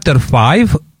chapter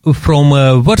 5,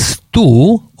 from verse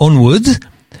 2 onwards,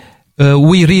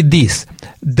 we read this.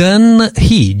 Then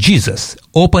he, Jesus,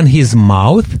 opened his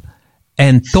mouth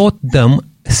and taught them,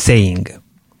 saying,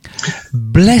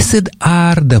 Blessed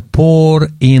are the poor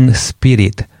in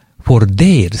spirit, for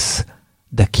theirs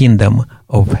the kingdom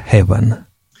of heaven.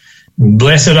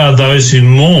 Blessed are those who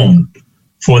mourn,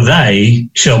 for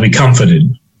they shall be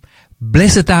comforted.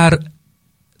 Blessed are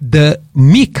the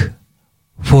meek,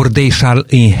 for they shall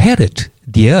inherit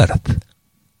the earth.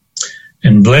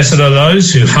 And blessed are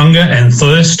those who hunger and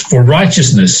thirst for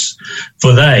righteousness,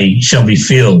 for they shall be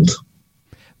filled.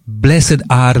 Blessed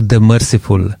are the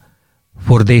merciful,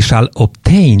 for they shall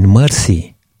obtain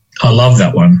mercy. I love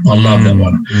that one.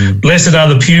 Blessed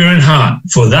are the pure in heart,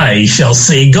 for they shall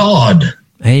see God.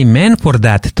 Amen for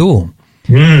that too.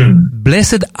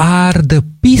 Blessed are the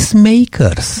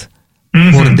peacemakers,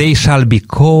 for they shall be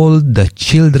called the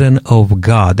children of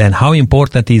God. And how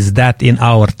important is that in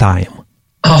our time?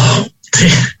 Oh,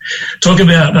 talk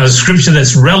about a scripture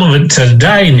that's relevant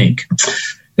today, Nick.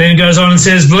 Then it goes on and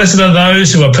says, Blessed are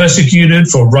those who are persecuted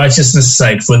for righteousness'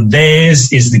 sake, for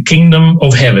theirs is the kingdom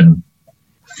of heaven.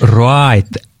 Right.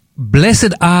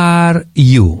 blessed are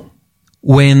you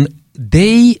when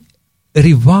they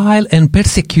revile and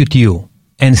persecute you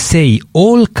and say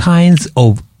all kinds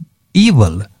of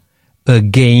evil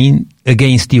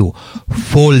against you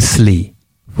falsely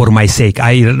for my sake.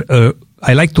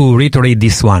 I like to reiterate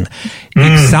this one.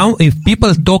 If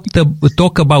people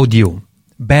talk about you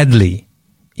badly,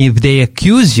 if they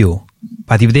accuse you,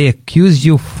 but if they accuse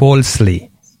you falsely,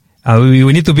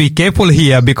 we need to be careful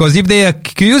here, because if they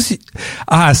accuse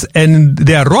us and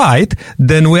they are right,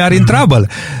 then we are in trouble.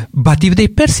 But if they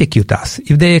persecute us,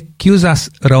 if they accuse us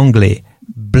wrongly,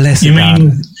 blessed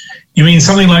You mean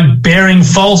something like bearing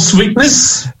false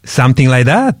witness? Something like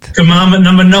that. Commandment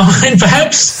number 9,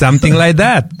 perhaps? Something like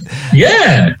that.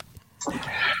 Yeah.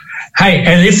 Hey,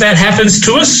 and if that happens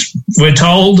to us, we're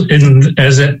told,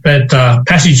 as that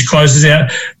passage closes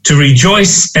out, to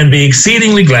rejoice and be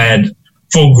exceedingly glad,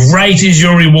 for great is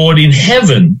your reward in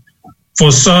heaven,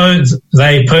 for so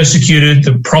they persecuted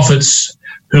the prophets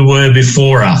who were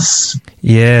before us.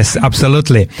 Yes,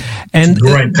 absolutely. And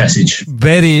great passage.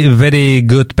 Very, very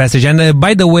good passage. And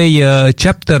by the way,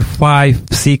 chapter 5,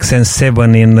 6, and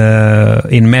 7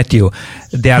 in Matthew,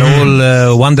 they are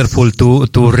all wonderful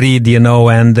to read,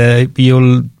 and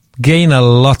you'll gain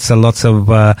lots and lots of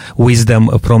wisdom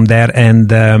from there,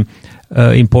 and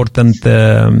important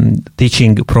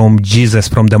teaching from Jesus,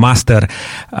 from the Master.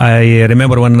 I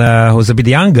remember when I was a bit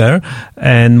younger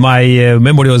and my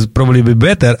memory was probably a bit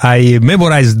better, I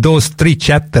memorized those 3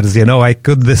 chapters, I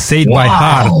could say it by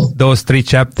heart, those 3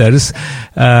 chapters,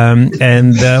 and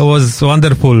it was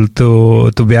wonderful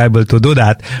to be able to do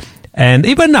that. And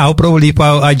even now, probably if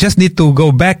I just need to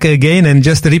go back again and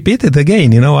just repeat it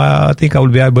again, I think I will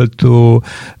be able to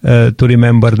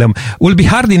remember them. Will be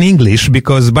hard in English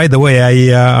because, by the way,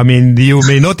 I mean, you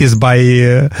may notice by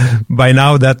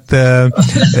now that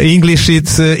English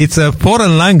it's a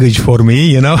foreign language for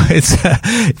me.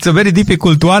 It's a very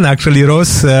difficult one actually,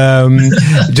 Ross.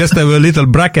 Just a little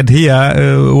bracket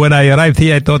here. When I arrived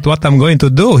here, I thought what I'm going to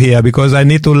do here, because I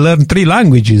need to learn 3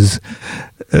 languages.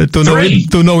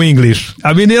 To know English.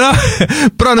 I mean,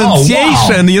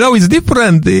 pronunciation, it's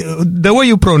different. The way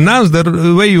you pronounce,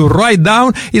 the way you write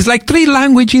down, is like 3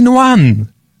 languages in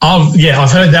one. Oh, yeah,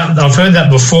 I've heard that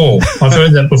before.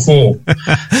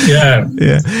 Yeah.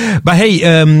 Yeah. But hey,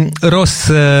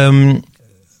 Ross,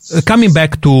 coming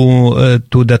back to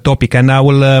the topic, and I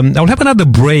will have another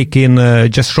break in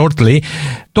just shortly,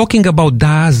 talking about,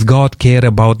 does God care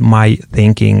about my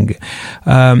thinking?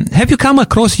 Have you come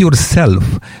across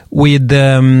yourself with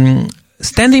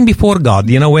standing before God?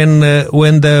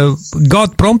 When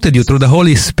God prompted you through the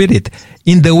Holy Spirit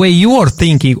in the way you are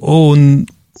thinking on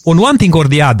one thing or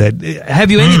the other. Have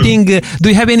you anything? Do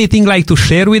you have anything like to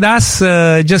share with us?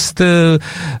 Just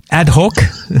ad hoc.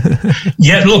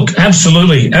 Yeah, look,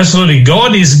 absolutely.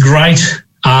 God is great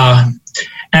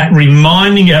at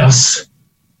reminding us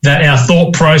that our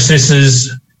thought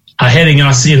processes are heading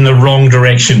us in the wrong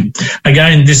direction.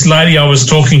 Again, this lady I was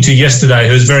talking to yesterday,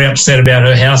 who was very upset about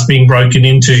her house being broken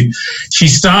into, she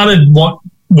started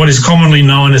what is commonly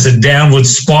known as a downward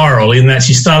spiral, in that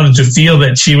she started to feel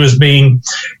that she was being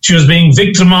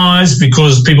victimized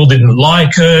because people didn't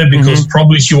like her, because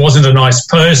probably she wasn't a nice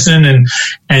person,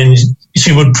 and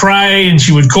she would pray and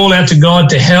she would call out to God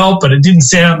to help, but it didn't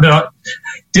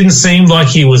seem like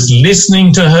he was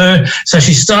listening to her. So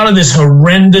she started this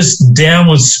horrendous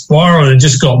downward spiral and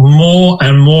just got more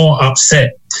and more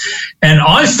upset. And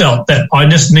I felt that I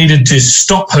just needed to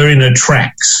stop her in her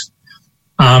tracks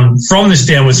from this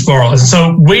downward spiral. And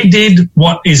so we did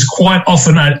what is quite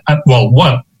often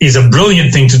what is a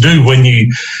brilliant thing to do when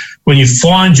you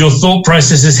find your thought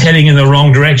processes heading in the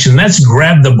wrong direction. That's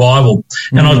grab the Bible.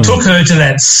 And I took her to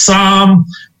that Psalm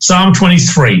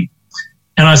 23.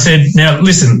 And I said, now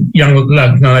listen,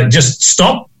 no, just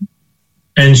stop.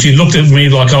 And she looked at me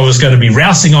like I was going to be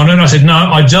rousing on her. And I said, no,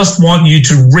 I just want you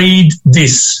to read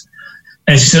this.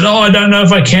 And she said, I don't know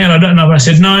if I can. I don't know. I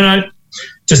said, no,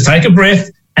 just take a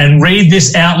breath and read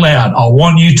this out loud. I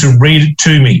want you to read it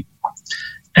to me.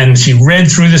 And she read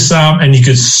through the psalm, and you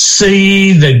could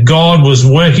see that God was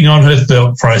working on her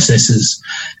thought processes.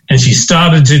 And she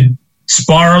started to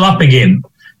spiral up again.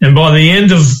 And by the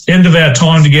end of our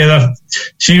time together,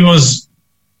 she was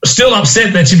still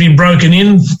upset that she'd been broken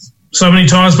in so many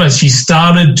times, but she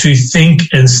started to think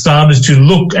and started to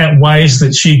look at ways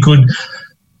that she could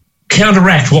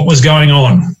counteract what was going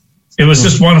on. It was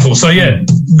just wonderful. So, yeah,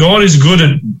 God is good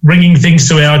at bringing things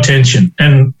to our attention.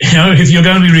 And, if you're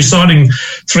going to be reciting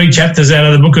 3 chapters out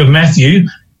of the book of Matthew,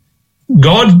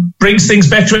 God brings things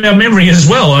back to our memory as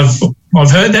well.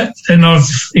 I've heard that, and I've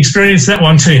experienced that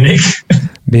one too, Nick.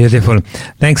 Beautiful.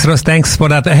 Thanks, Ross. Thanks for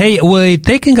that. Hey, we're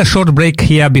taking a short break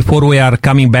here before we are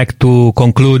coming back to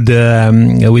conclude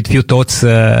with few thoughts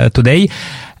today.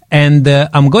 And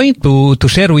I'm going to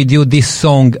share with you this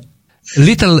song,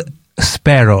 Little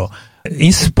Sparrow,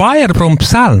 inspired from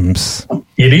Psalms.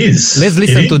 It is. Let's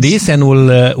listen to this, and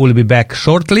we'll be back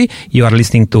shortly. You are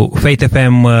listening to Faith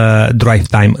FM Drive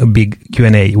Time Big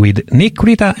Q&A with Nick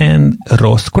Rita and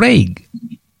Ross Craig.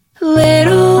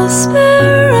 Little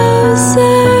sparrow,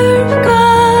 serve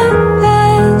God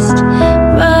best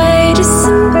by just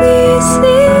simply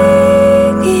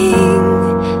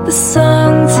singing the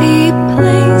songs He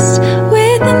placed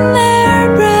within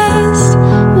their breast,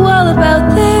 all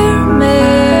about their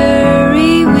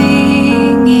merry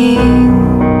winging.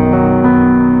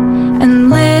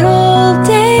 And little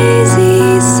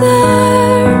daisies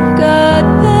serve God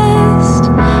best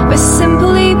by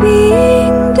simply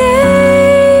being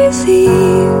daisies,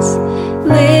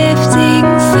 lifting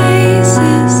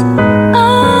faces,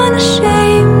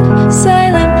 unashamed,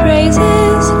 silent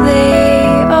praises they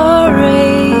are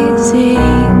raising.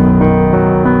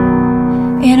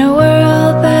 In a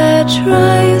world that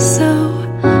tries so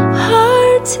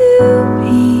hard to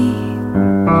be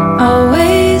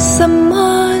always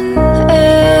someone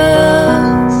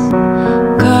else,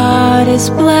 God is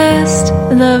blessed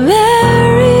the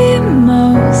very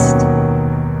most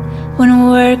when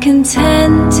we're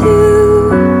content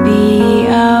to be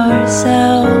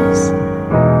ourselves.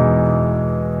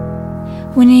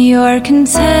 When you're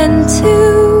content to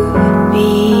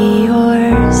be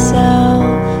yourself.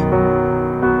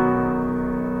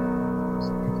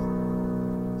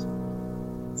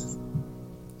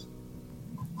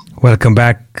 Welcome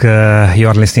back. You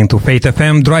are listening to Faith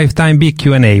FM Drive Time Big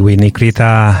Q&A with Nick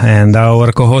Rita, and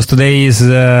our co-host today is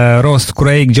Ross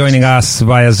Craig, joining us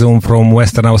via Zoom from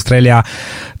Western Australia,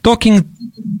 talking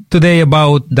today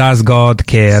about does God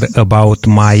care about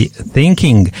my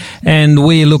thinking? And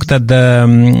we looked at the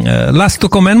last two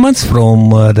commandments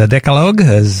from the Decalogue,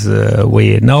 as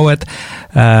we know it,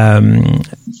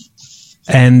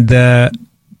 and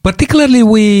particularly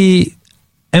we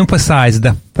emphasize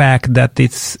the fact that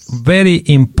it's very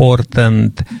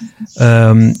important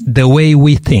the way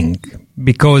we think,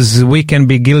 because we can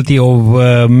be guilty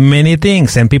of many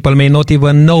things and people may not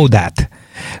even know that.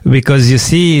 Because you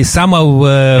see, some of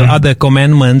other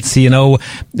commandments,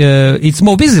 it's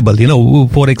more visible.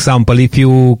 For example, if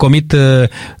you commit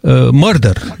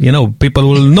murder, people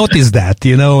will notice that,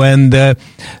 and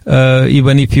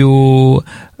even if you,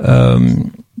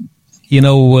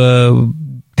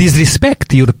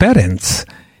 disrespect your parents,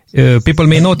 people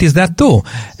may notice that too,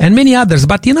 and many others.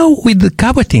 But with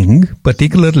coveting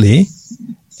particularly,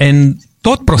 and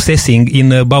thought processing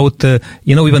in about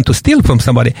even to steal from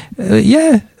somebody,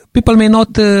 people may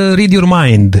not read your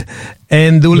mind,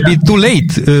 and it will be too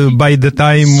late by the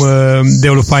time they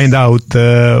will find out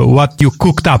what you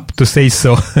cooked up, to say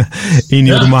so, in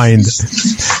your mind.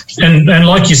 And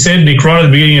like you said, Nick, right at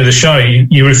the beginning of the show,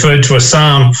 you referred to a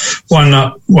Psalm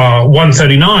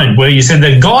 139, where you said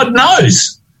that God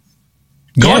knows.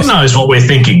 God knows what we're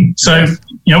thinking. So,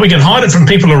 we can hide it from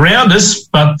people around us,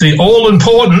 but the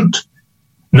all-important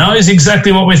knows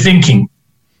exactly what we're thinking.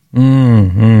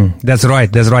 That's right.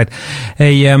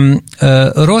 Hey,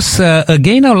 Ross,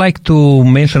 again, I'd like to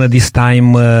mention at this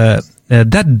time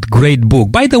that great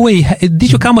book. By the way,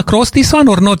 did you come across this one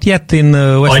or not yet in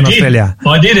Western Australia?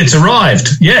 I did. It's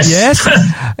arrived. Yes. Yes.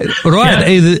 Right.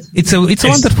 Yeah. It's a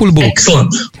wonderful book.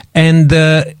 Excellent. And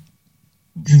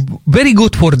very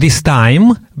good for this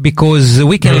time, because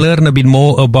we can learn a bit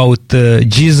more about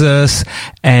Jesus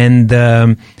and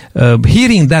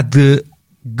hearing that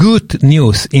good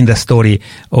news in the story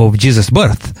of Jesus'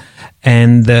 birth.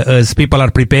 And as people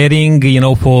are preparing,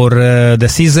 for the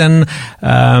season,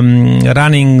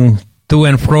 running to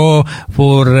and fro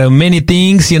for many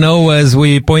things, as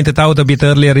we pointed out a bit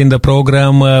earlier in the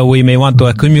program, we may want to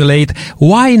accumulate.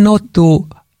 Why not to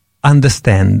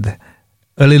understand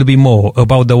a little bit more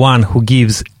about the one who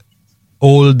gives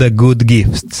all the good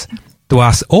gifts to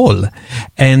us all,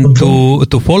 and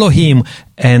to follow him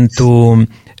and to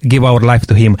give our life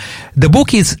to him. The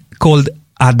book is called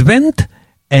Advent,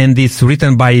 and it's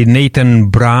written by Nathan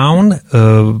Brown,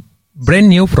 brand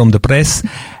new from the press.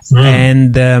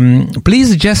 And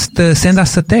please just send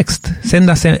us a text.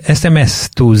 Send us an SMS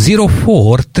to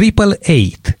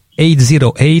 048888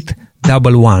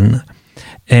 80811.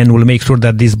 And we'll make sure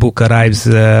that this book arrives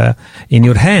in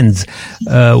your hands.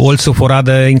 Also, for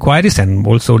other inquiries and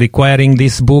also requiring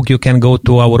this book, you can go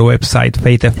to our website,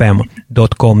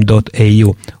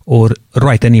 faithfm.com.au, or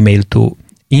write an email to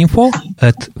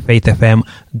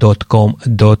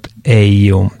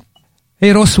info@faithfm.com.au.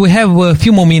 Hey, Ross, we have a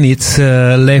few more minutes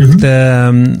left.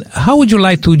 How would you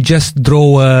like to just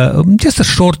draw just a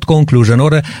short conclusion,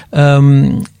 or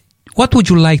what would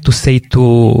you like to say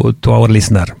to our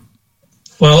listener?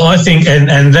 Well, I think,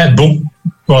 and that book,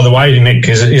 by the way, Nick,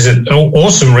 is an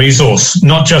awesome resource,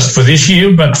 not just for this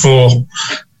year, but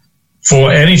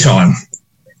for any time.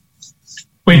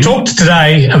 We talked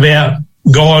today about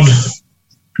God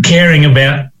caring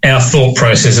about our thought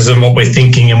processes and what we're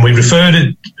thinking, and we referred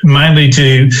it mainly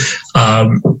to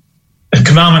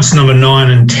commandments number 9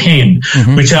 and 10,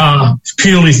 which are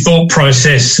purely thought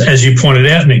process, as you pointed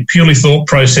out, Nick, purely thought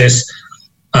process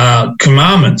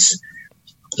commandments.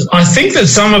 I think that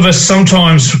some of us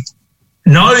sometimes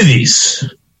know this,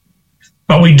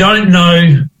 but we don't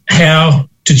know how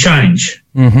to change.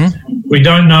 We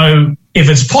don't know if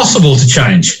it's possible to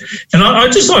change. And I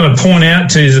just want to point out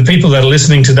to the people that are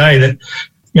listening today that,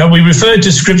 we referred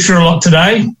to Scripture a lot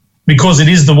today because it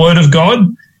is the Word of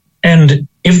God. And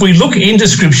if we look into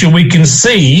Scripture, we can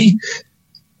see,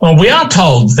 we are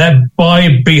told that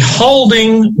by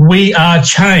beholding we are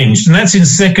changed. And that's in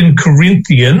 2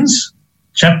 Corinthians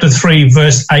chapter 3,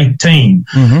 verse 18.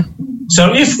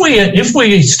 So if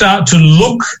we start to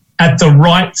look at the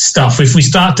right stuff, if we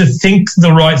start to think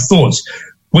the right thoughts,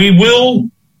 we will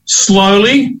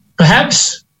slowly,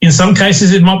 perhaps, in some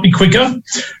cases it might be quicker,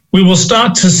 we will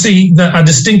start to see a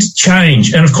distinct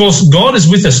change. And, of course, God is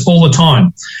with us all the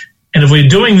time. And if we're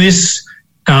doing this,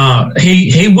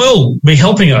 he will be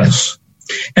helping us.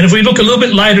 And if we look a little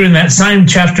bit later in that same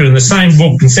chapter, in the same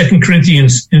book, in 2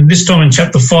 Corinthians, in this time in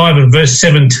chapter 5 and verse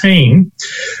 17,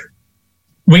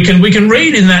 we can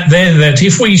read in that there that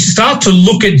if we start to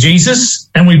look at Jesus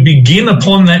and we begin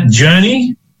upon that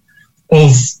journey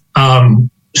of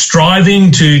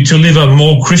striving to live a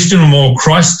more Christian, a more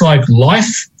Christ-like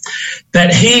life,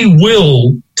 that he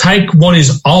will take what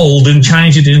is old and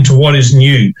change it into what is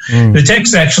new. The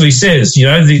text actually says,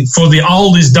 for the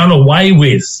old is done away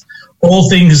with, all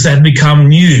things have become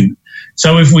new.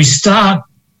 So if we start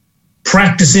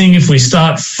practicing, if we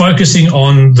start focusing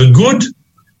on the good,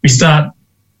 we start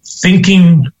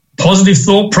thinking positive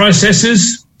thought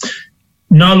processes,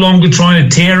 no longer trying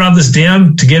to tear others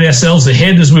down to get ourselves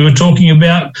ahead, as we were talking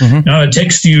about. A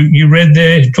text you read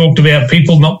there talked about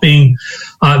people not being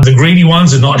the greedy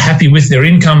ones and not happy with their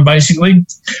income, basically.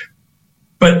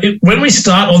 But when we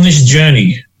start on this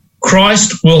journey,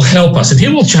 Christ will help us, and he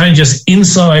will change us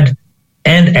inside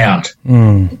and out.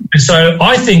 And so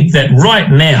I think that right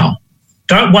now,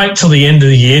 don't wait till the end of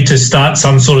the year to start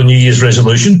some sort of New Year's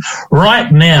resolution.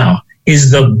 Right now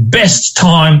is the best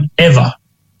time ever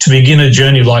to begin a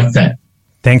journey like that.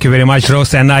 Thank you very much,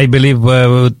 Ross. And I believe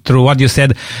through what you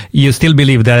said, you still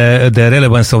believe the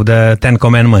relevance of the 10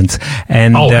 Commandments.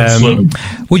 And absolutely.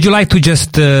 Would you like to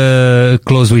just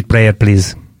close with prayer,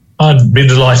 please? I'd be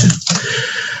delighted.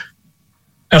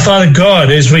 Our Father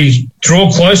God, as we draw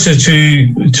closer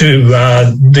to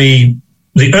the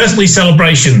earthly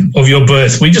celebration of your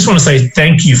birth, we just want to say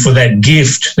thank you for that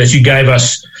gift that you gave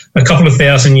us a couple of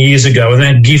thousand years ago, and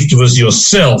that gift was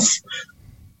yourself,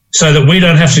 so that we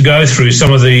don't have to go through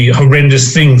some of the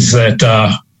horrendous things that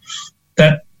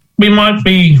we might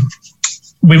be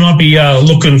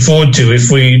looking forward to if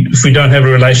we don't have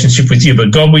a relationship with you.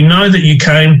 But God, we know that you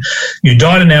came, you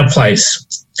died in our place,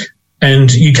 and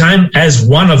you came as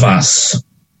one of us.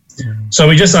 So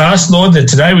we just ask, Lord, that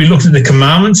today we looked at the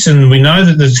commandments, and we know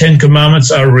that the 10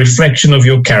 Commandments are a reflection of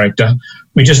your character.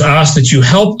 We just ask that you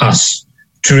help us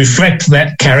to reflect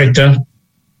that character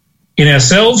in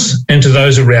ourselves and to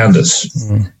those around us.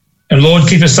 And Lord,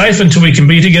 keep us safe until we can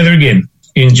be together again.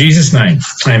 In Jesus' name,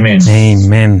 amen.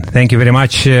 Amen. Thank you very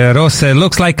much, Ross.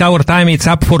 Looks like our time is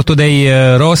up for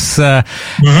today, Ross.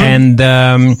 And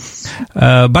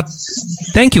but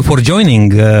thank you for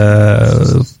joining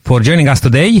us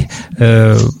today,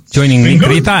 joining Nick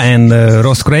Rita and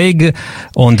Ross Craig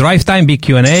on Drive Time Big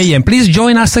Q&A. And please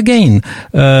join us again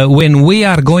when we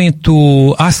are going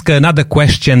to ask another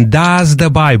question. Does the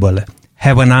Bible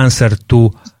have an answer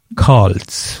to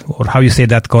cults, or how you say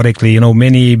that correctly,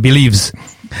 many beliefs.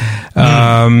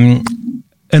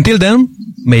 Until then,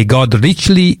 may God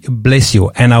richly bless you.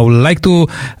 And I would like to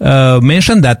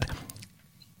mention that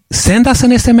send us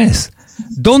an SMS.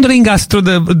 Don't ring us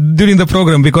during the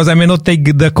program, because I may not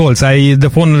take the calls. The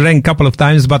phone rang a couple of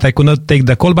times, but I could not take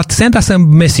the call. But send us a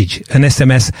message, an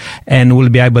SMS, and we'll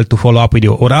be able to follow up with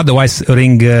you. Or otherwise,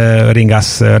 ring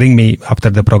me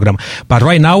after the program. But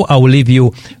right now, I will leave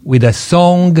you with a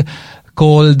song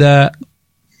called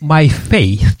 "My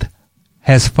Faith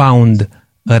Has Found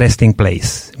a Resting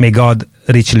Place." May God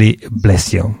richly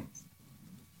bless you.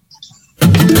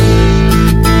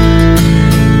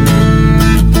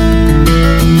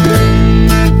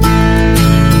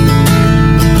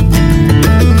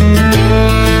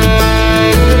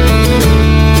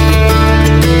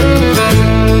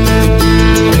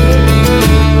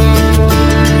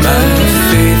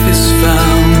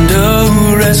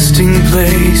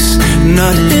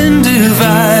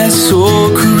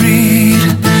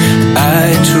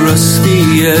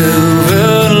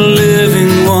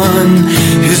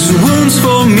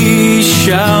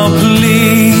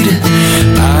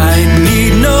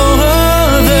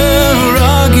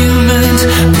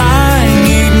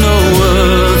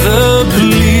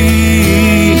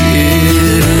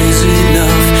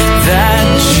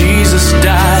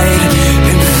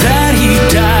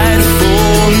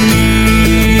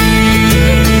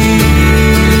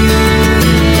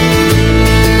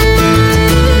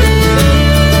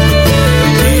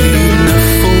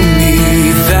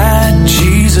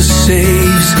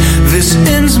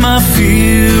 my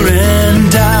fear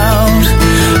and doubt.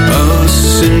 A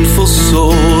sinful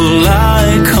soul,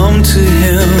 I come to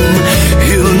him.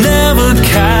 He'll never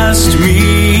cast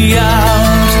me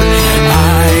out.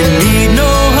 I need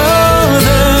no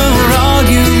other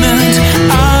argument.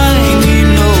 I need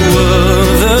no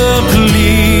other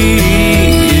plea.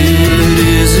 It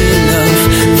is enough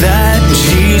that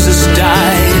Jesus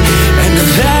died, and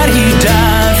that he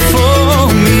died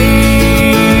for me.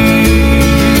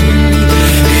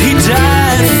 He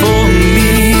died for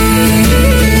me.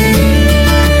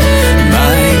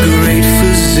 My great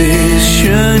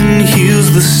physician heals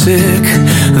the sick,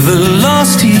 the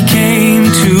lost he came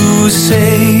to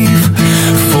save.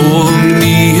 For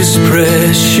me his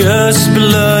precious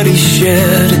blood he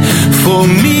shed, for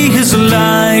me his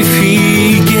life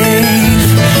he gave.